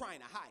you're trying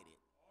to hide it.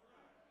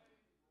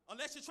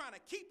 Unless you're trying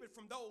to keep it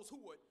from those who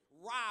would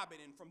rob it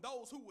and from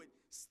those who would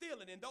steal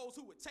it and those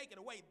who would take it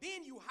away.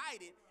 Then you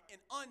hide it in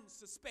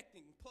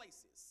unsuspecting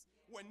places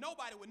where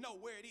nobody would know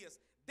where it is.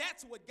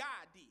 That's what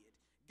God did.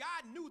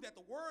 God knew that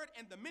the word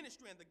and the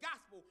ministry and the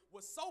gospel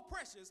was so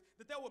precious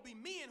that there would be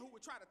men who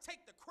would try to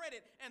take the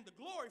credit and the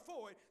glory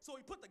for it. So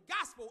he put the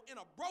gospel in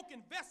a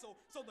broken vessel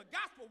so the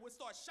gospel would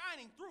start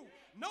shining through.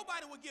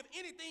 Nobody would give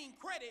anything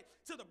credit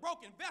to the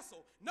broken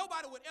vessel.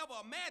 Nobody would ever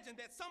imagine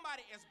that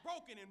somebody as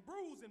broken and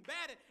bruised and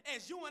battered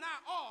as you and I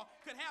are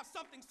could have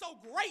something so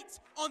great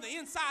on the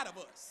inside of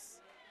us.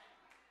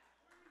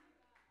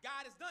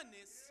 God has done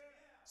this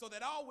so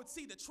that all would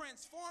see the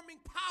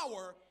transforming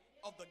power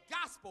of the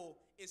gospel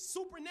is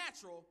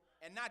supernatural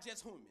and not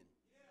just human.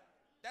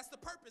 That's the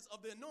purpose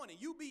of the anointing.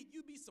 You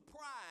be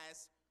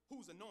surprised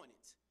who's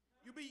anointed.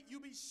 You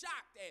be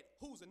shocked at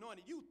who's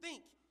anointed. You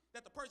think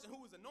that the person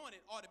who is anointed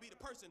ought to be the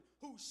person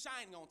who's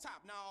shining on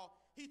top. Now,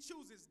 he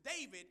chooses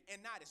David and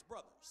not his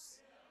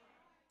brothers.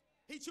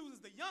 He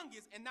chooses the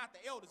youngest and not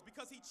the eldest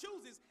because he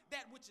chooses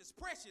that which is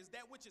precious,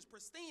 that which is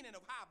pristine and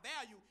of high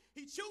value.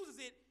 He chooses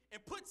it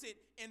and puts it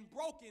in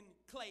broken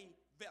clay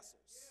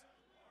vessels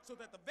so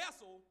that the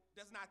vessel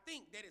does not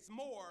think that it's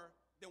more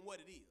than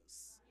what it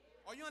is.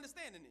 Are you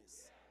understanding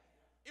this?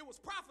 It was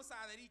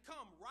prophesied that he'd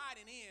come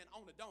riding in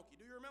on a donkey.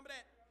 Do you remember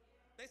that?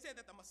 They said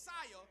that the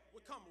Messiah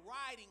would come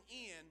riding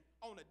in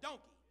on a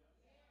donkey.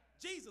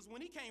 Jesus,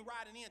 when he came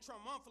riding in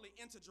triumphantly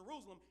into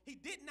Jerusalem, he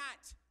did not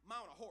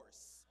mount a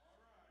horse.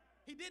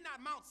 He did not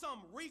mount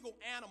some regal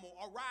animal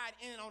or ride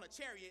in on a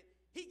chariot.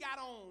 He got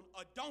on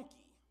a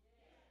donkey.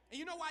 And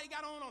you know why he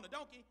got on a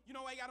donkey? You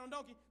know why he got on a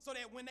donkey? So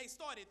that when they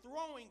started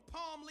throwing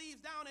palm leaves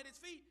down at his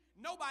feet,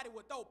 nobody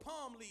would throw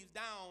palm leaves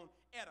down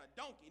at a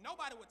donkey.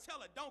 Nobody would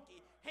tell a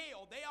donkey,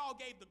 hell. They all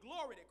gave the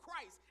glory to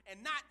Christ and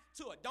not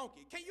to a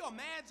donkey. Can you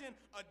imagine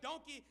a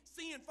donkey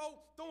seeing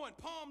folk throwing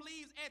palm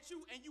leaves at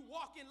you and you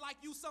walking like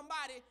you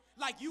somebody,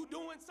 like you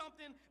doing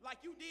something,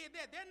 like you did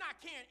that? They're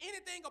not caring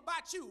anything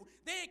about you.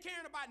 They ain't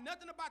caring about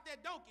nothing about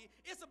that donkey.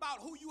 It's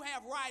about who you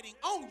have riding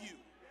on you.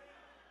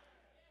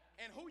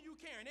 And who you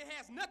carrying. It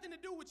has nothing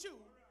to do with you,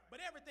 but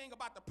everything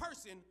about the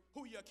person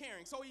who you're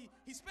carrying. So he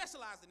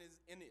specializes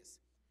in this.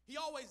 He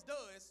always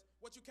does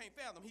what you can't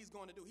fathom he's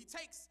going to do. He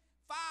takes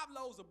 5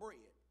 loaves of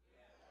bread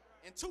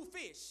and 2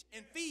 fish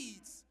and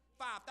feeds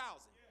 5,000.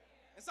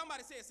 And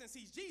somebody said since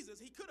he's Jesus,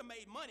 he could have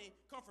made money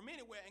come from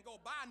anywhere and go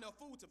buy enough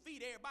food to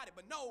feed everybody.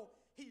 But no,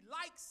 he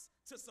likes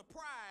to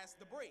surprise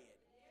the bread.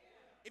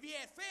 If he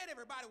had fed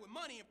everybody with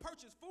money and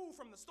purchased food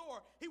from the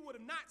store, he would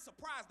have not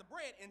surprised the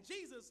bread. And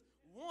Jesus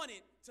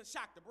wanted to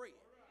shock the bread.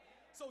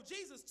 So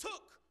Jesus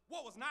took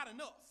what was not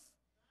enough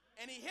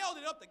and he held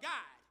it up to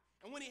God.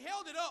 And when he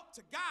held it up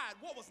to God,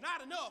 what was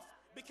not enough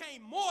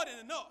became more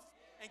than enough.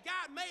 And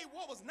God made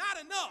what was not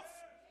enough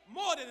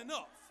more than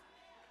enough.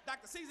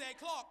 Dr. C.Z.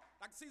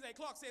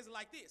 Clark says it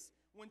like this.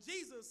 When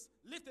Jesus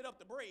lifted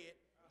up the bread,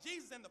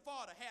 Jesus and the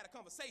Father had a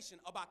conversation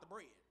about the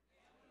bread.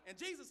 And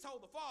Jesus told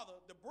the Father,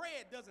 the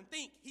bread doesn't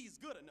think he's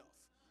good enough.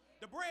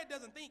 The bread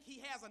doesn't think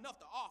he has enough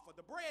to offer.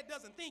 The bread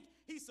doesn't think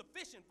he's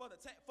sufficient for the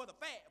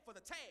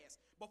task.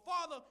 But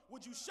Father,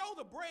 would you show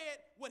the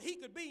bread what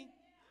he could be?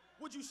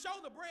 Would you show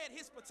the bread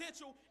his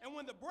potential? And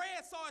when the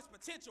bread saw its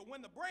potential, when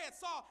the bread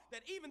saw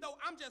that even though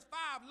I'm just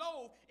 5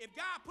 loaves, if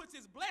God puts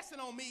his blessing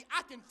on me,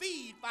 I can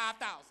feed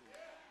 5,000.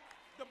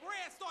 The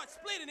bread starts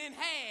splitting in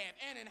half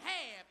and in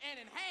half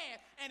and in half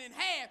and in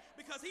half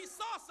because he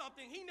saw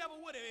something he never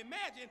would have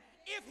imagined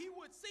if he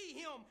would see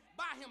him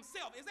by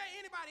himself. Is there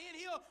anybody in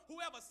here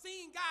who ever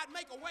seen God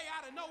make a way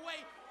out of no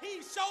way?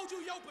 He showed you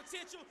your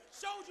potential,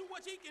 showed you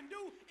what he can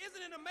do.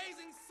 Isn't it an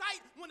amazing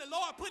sight when the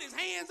Lord put his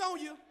hands on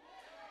you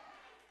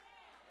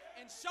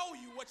and show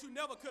you what you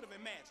never could have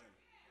imagined?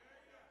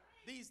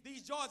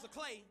 These jars of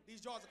clay,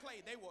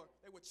 they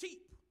were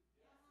cheap,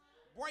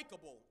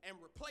 breakable, and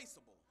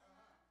replaceable.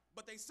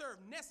 But they serve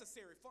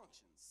necessary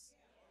functions.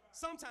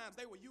 Sometimes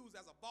they were used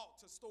as a vault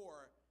to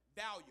store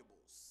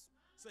valuables,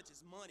 such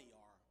as money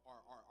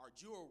or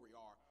jewelry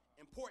or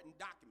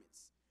important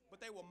documents. But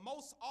they were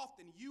most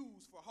often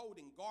used for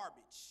holding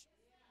garbage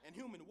and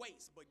human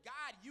waste. But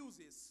God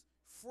uses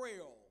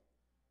frail,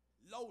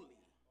 lowly,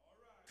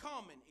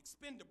 common,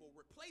 expendable,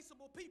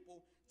 replaceable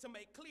people to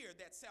make clear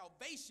that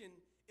salvation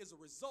is a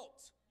result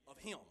of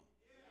him.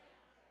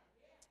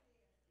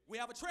 We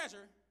have a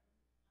treasure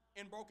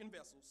in broken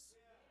vessels,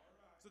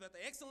 so that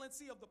the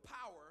excellency of the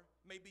power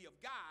may be of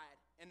God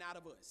and not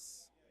of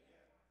us.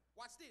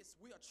 Watch this.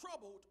 We are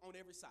troubled on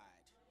every side.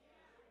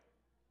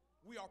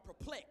 We are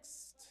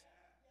perplexed.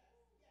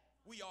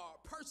 We are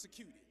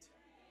persecuted.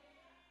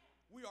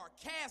 We are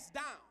cast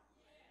down.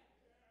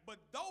 But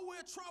though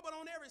we're troubled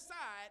on every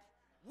side,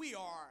 we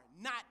are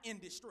not in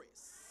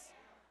distress.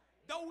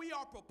 Though we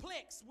are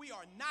perplexed, we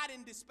are not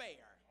in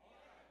despair.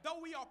 Though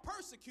we are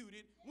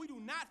persecuted, we do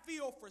not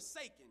feel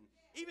forsaken.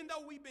 Even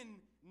though we've been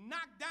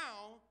knocked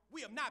down, we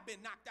have not been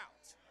knocked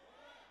out.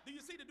 Do you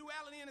see the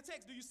duality in the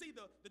text? Do you see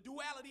the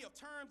duality of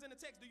terms in the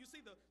text? Do you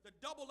see the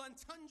double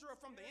entendre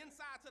from the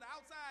inside to the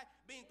outside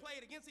being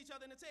played against each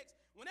other in the text?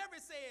 Whenever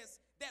it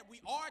says that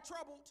we are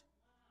troubled,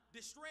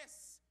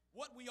 distressed,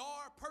 what we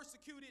are,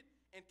 persecuted,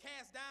 and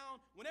cast down,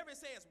 whenever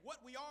it says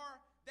what we are,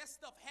 that's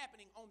stuff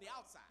happening on the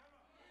outside.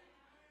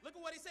 Look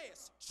at what he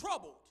says.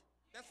 Troubled,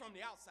 that's from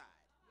the outside.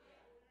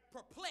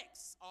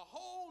 Perplexed, a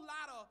whole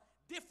lot of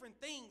different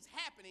things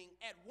happening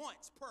at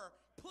once.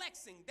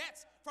 Perplexing,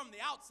 that's from the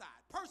outside.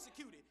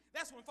 Persecuted,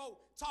 that's when folk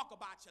talk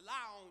about you,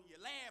 lie on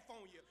you, laugh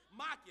on you,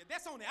 mock you.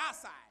 That's on the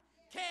outside.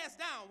 Cast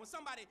down, when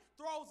somebody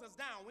throws us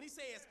down. When he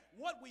says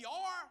what we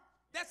are,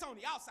 that's on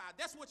the outside.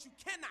 That's what you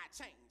cannot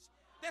change.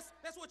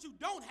 That's what you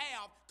don't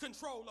have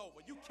control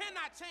over. You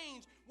cannot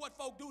change what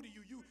folk do to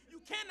you.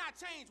 You cannot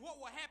change what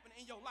will happen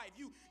in your life.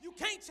 You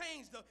can't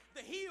change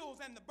the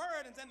hills and the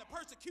burdens and the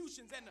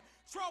persecutions and the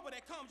trouble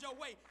that comes your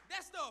way.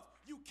 That stuff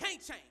you can't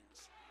change.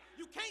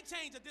 You can't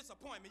change a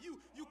disappointment. You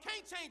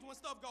can't change when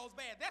stuff goes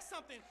bad. That's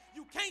something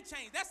you can't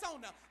change. That's on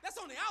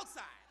the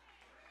outside.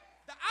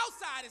 The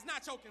outside is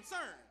not your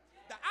concern.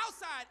 The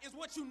outside is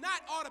what you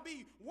not ought to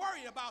be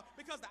worried about,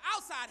 because the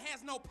outside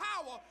has no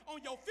power on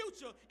your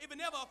future if it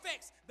never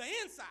affects the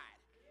inside.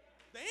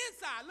 The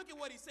inside, look at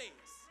what he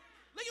says.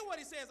 Look at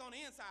what he says on the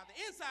inside. The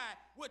inside,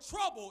 we're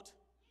troubled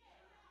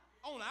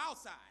on the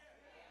outside,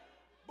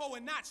 but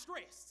we're not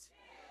stressed.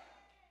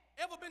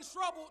 Ever been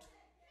troubled,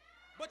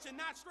 but you're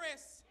not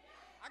stressed?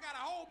 I got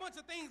a whole bunch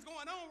of things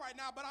going on right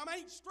now, but I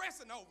ain't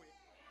stressing over it.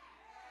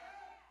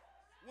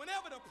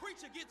 Whenever the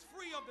preacher gets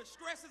free of the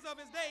stresses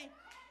of his day,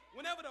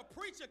 whenever the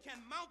preacher can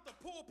mount the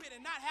pulpit and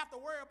not have to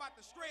worry about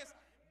the stress,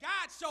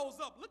 God shows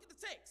up. Look at the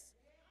text.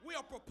 We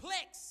are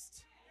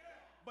perplexed,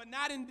 but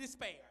not in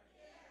despair.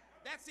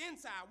 That's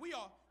inside. We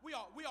are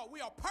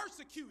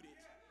persecuted,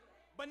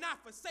 but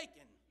not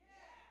forsaken.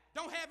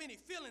 Don't have any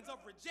feelings of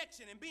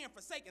rejection and being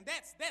forsaken.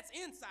 That's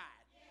inside.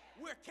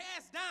 We're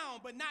cast down,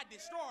 but not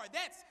destroyed.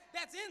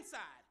 That's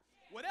inside.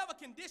 Whatever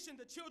condition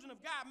the children of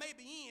God may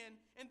be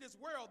in this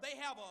world, they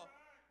have a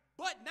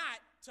but not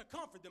to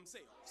comfort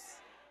themselves.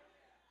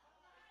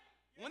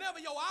 Whenever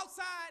your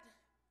outside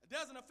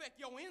doesn't affect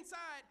your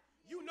inside,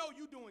 you know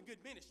you're doing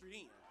good ministry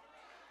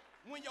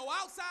then. When your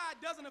outside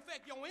doesn't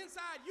affect your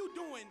inside, you're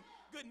doing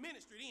good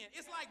ministry then.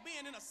 It's like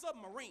being in a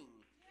submarine,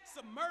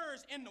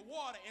 submerged in the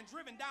water and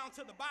driven down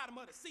to the bottom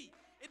of the sea.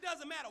 It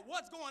doesn't matter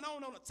what's going on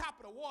the top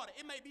of the water.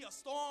 It may be a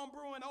storm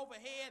brewing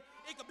overhead.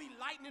 It could be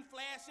lightning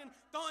flashing,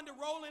 thunder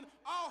rolling,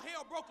 all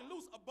hell broken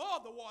loose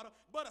above the water.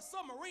 But a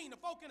submarine, the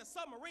folk in a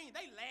submarine,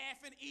 they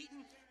laughing,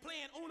 eating,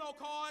 playing Uno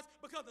cards,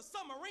 because the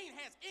submarine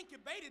has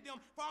incubated them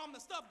for all the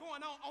stuff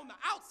going on the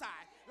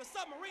outside. The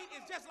submarine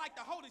is just like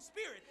the Holy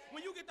Spirit.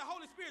 When you get the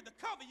Holy Spirit to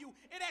cover you,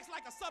 it acts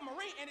like a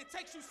submarine, and it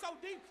takes you so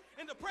deep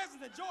in the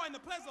presence and joy and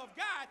the pleasure of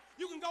God,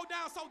 you can go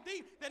down so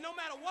deep that no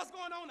matter what's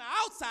going on the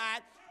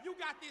outside, you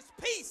got this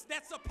peace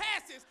that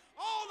surpasses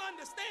all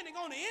understanding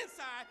on the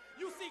inside.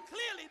 You see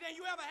clearly than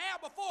you ever had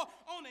before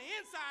on the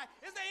inside.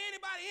 Is there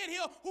anybody in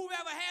here who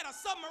ever had a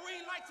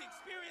submarine-like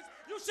experience?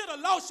 You should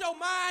have lost your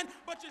mind,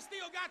 but you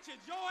still got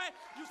your joy.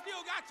 You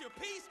still got your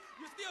peace.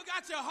 You still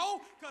got your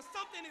hope, because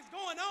something is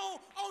going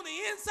on the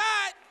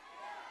inside.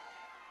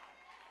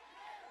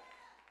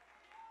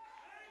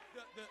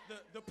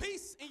 The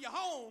peace in your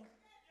home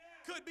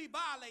could be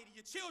violated.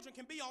 Your children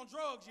can be on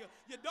drugs.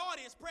 Your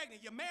daughter is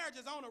pregnant. Your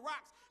marriage is on the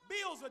rocks.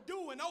 Bills are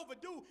due and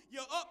overdue.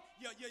 You're up.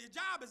 Your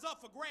job is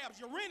up for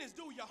grabs. Your rent is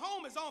due. Your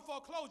home is on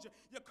foreclosure.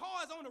 Your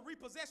car is on the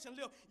repossession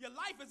list. Your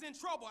life is in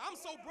trouble. I'm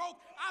so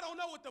broke, I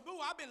don't know what to do.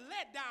 I've been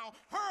let down,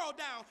 hurled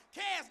down,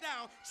 cast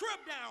down,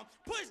 tripped down,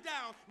 pushed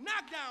down,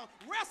 knocked down,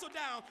 wrestled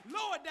down,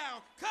 lowered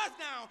down, cussed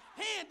down,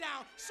 hand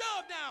down,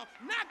 shoved down,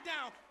 knocked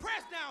down,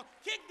 pressed down,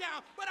 kicked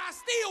down. But I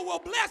still will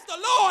bless the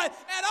Lord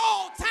at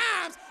all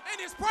times, and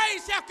his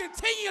praise shall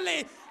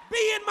continually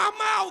be in my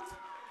mouth.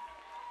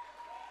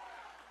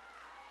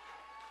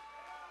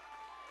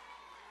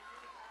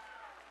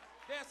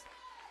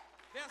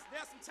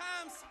 There's some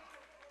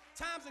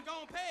times in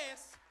gone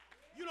past,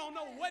 you don't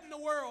know what in the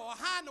world or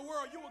how in the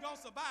world you were going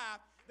to survive.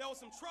 There was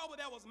some trouble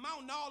that was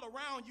mounting all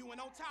around you and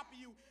on top of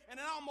you, and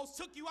it almost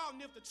took you out.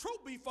 And if the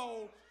truth be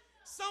told,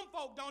 some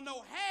folk don't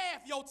know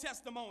half your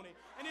testimony.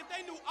 And if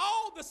they knew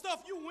all the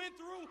stuff you went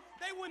through,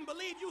 they wouldn't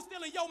believe you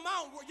still in your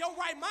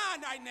right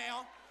mind right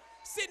now,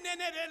 sitting in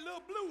there, that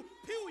little blue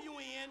pew you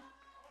in,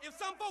 If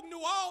some folk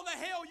knew all the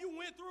hell you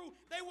went through,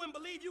 they wouldn't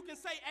believe you can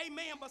say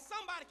amen. But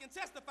somebody can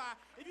testify.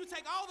 If you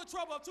take all the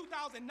trouble of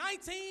 2019,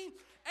 18,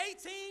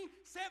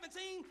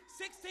 17,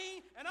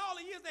 16, and all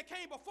the years that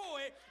came before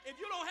it, if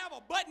you don't have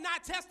a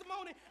but-not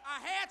testimony,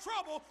 I had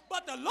trouble,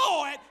 but the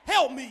Lord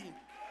helped me.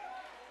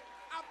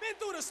 I've been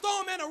through the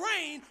storm and the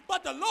rain,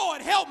 but the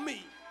Lord helped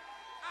me.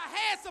 I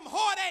had some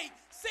heartache,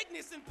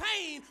 sickness, and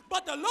pain,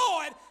 but the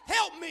Lord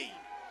helped me.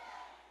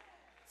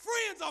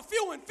 Friends are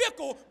few and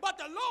fickle, but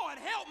the Lord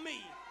helped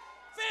me.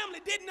 Family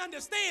didn't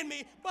understand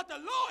me, but the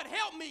Lord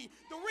helped me.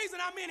 The reason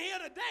I'm in here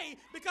today,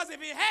 because if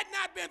it had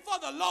not been for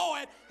the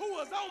Lord who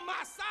was on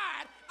my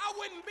side, I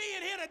wouldn't be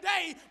in here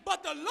today,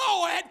 but the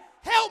Lord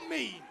helped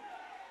me.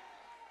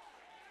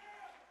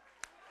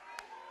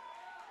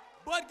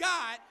 But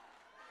God,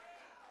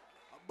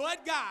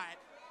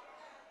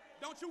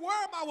 don't you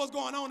worry about what's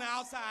going on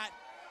outside.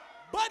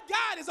 But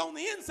God is on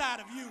the inside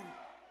of you.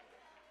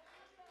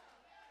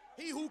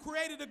 He who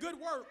created a good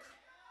work.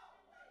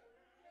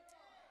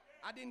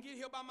 I didn't get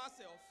here by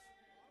myself.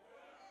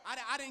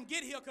 I didn't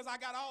get here because I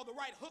got all the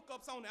right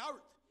hookups on the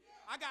earth.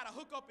 I got a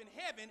hookup in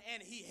heaven,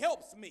 and he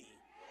helps me.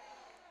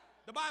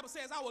 The Bible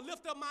says, I will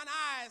lift up mine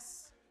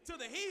eyes to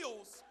the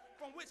hills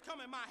from which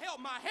cometh my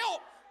help. My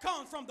help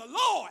comes from the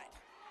Lord.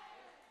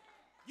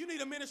 You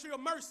need a ministry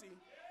of mercy.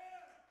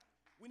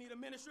 We need a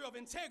ministry of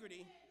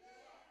integrity.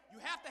 You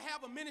have to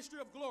have a ministry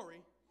of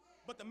glory,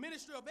 but the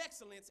ministry of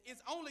excellence is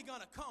only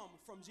going to come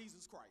from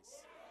Jesus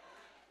Christ.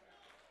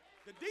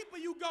 The deeper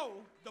you go,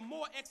 the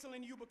more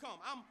excellent you become.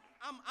 I'm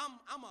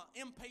an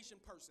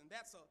impatient person.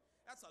 That's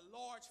a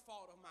large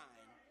fault of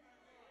mine.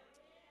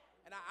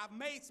 And I've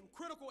made some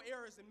critical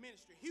errors in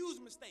ministry, huge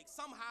mistakes.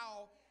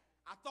 Somehow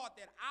I thought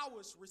that I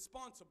was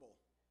responsible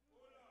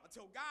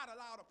until God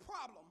allowed a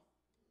problem.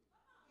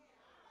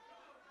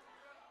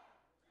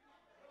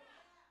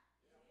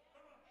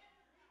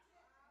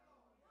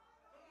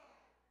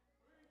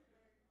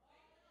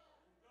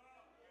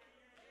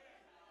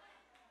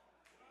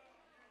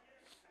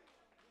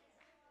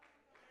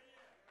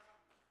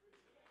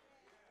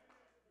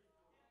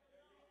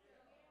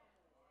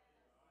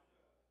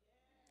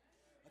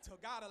 Until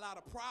God allowed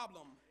a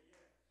problem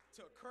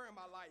to occur in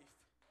my life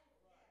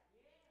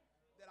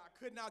that I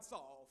could not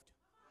solve.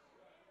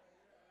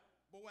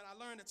 But when I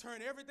learned to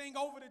turn everything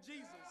over to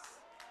Jesus,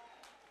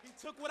 he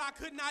took what I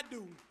could not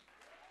do.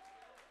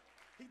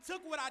 He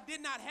took what I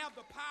did not have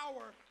the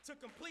power to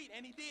complete,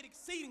 and he did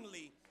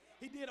exceedingly.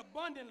 He did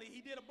abundantly.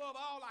 He did above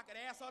all I could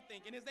ask or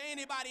think. And is there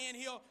anybody in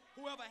here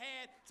who ever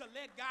had to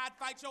let God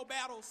fight your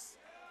battles?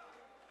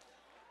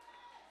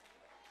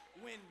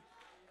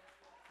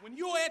 When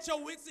you're at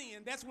your wit's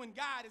end, that's when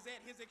God is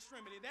at his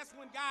extremity. That's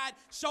when God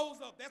shows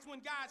up. That's when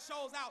God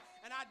shows out.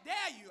 And I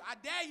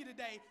dare you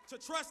today to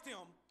trust him.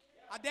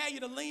 I dare you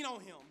to lean on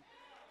him.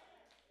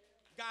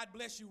 God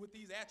bless you with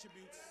these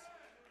attributes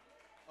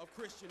of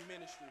Christian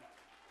ministry.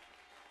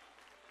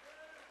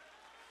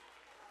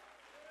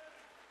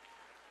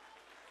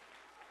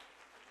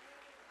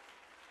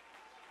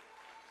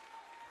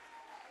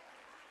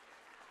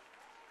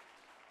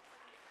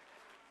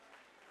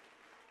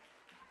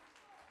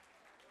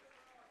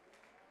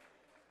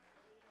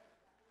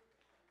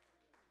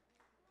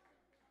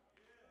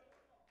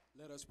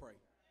 Let us pray.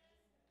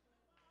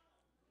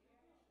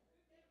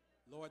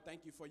 Lord,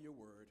 thank you for your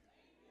word.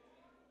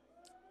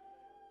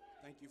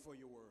 Thank you for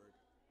your word.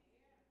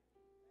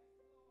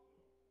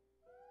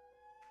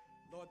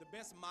 Lord, the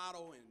best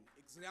model and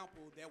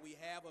example that we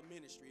have of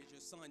ministry is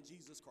your son,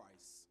 Jesus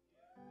Christ.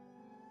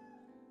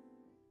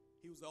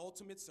 He was the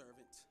ultimate servant.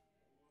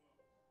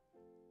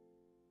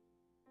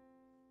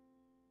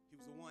 He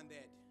was the one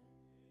that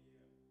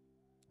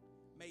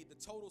made the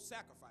total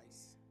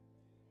sacrifice,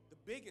 the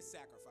biggest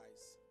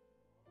sacrifice.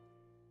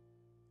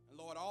 And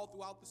Lord, all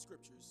throughout the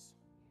scriptures,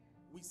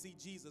 we see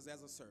Jesus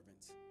as a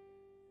servant,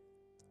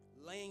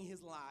 laying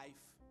his life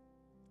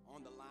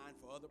on the line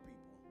for other people.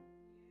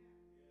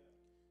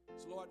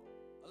 So Lord,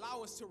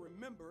 allow us to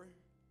remember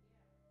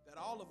that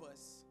all of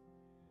us,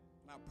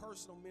 in our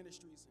personal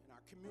ministries, in our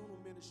communal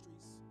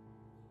ministries,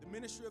 the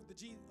ministry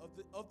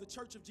of the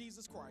Church of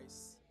Jesus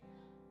Christ,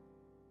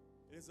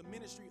 it is a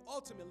ministry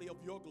ultimately of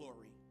your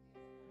glory.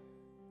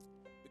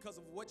 Because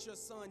of what your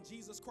son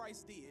Jesus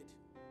Christ did,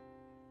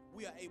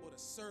 we are able to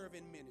serve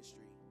in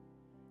ministry.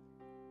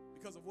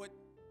 Because of what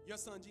your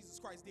son Jesus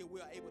Christ did,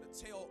 we are able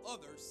to tell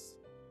others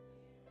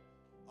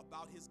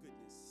about his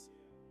goodness.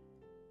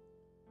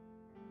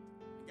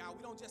 And God,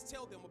 we don't just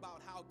tell them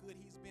about how good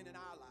he's been in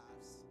our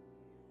lives,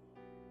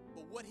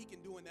 but what he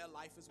can do in their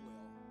life as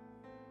well.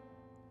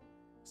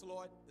 So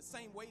Lord, the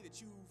same way that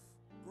you've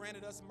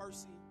granted us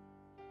mercy,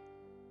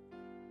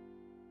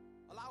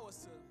 allow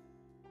us to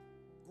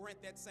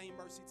grant that same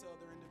mercy to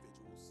other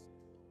individuals.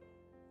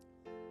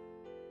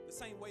 The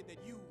same way that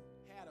you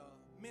had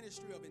a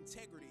ministry of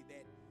integrity,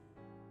 that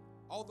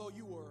although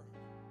you were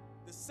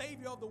the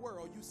Savior of the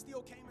world, you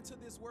still came into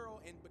this world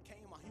and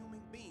became a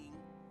human being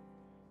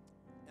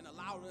and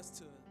allowed us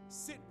to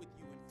sit with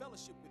you and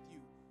fellowship with you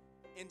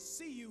and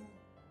see you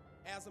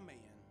as a man.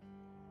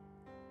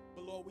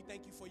 But Lord, we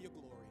thank you for your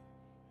glory.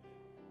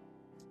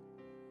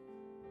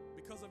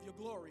 because of your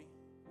glory,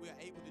 we are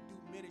able to do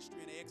ministry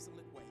in an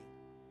excellent way.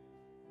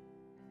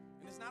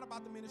 And it's not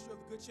about the ministry of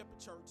the Good Shepherd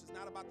Church. It's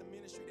not about the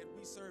ministry that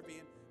we serve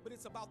in, but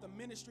it's about the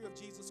ministry of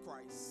Jesus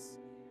Christ.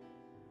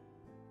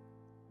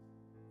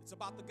 It's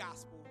about the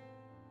gospel.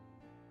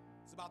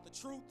 It's about the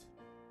truth.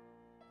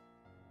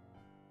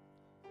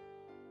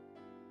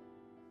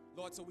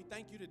 Lord, so we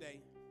thank you today.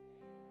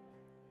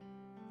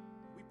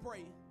 We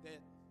pray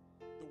that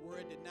the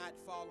word did not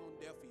fall on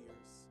deaf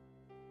ears,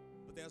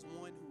 but there's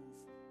one who've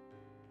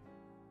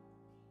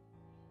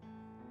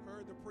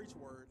heard the preach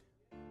word,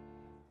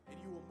 and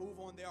you will move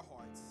on their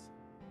hearts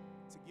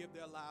to give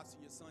their lives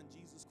to your son,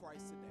 Jesus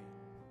Christ, today.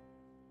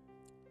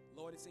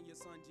 Lord, it's in your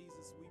son,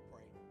 Jesus, we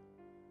pray.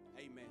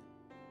 Amen.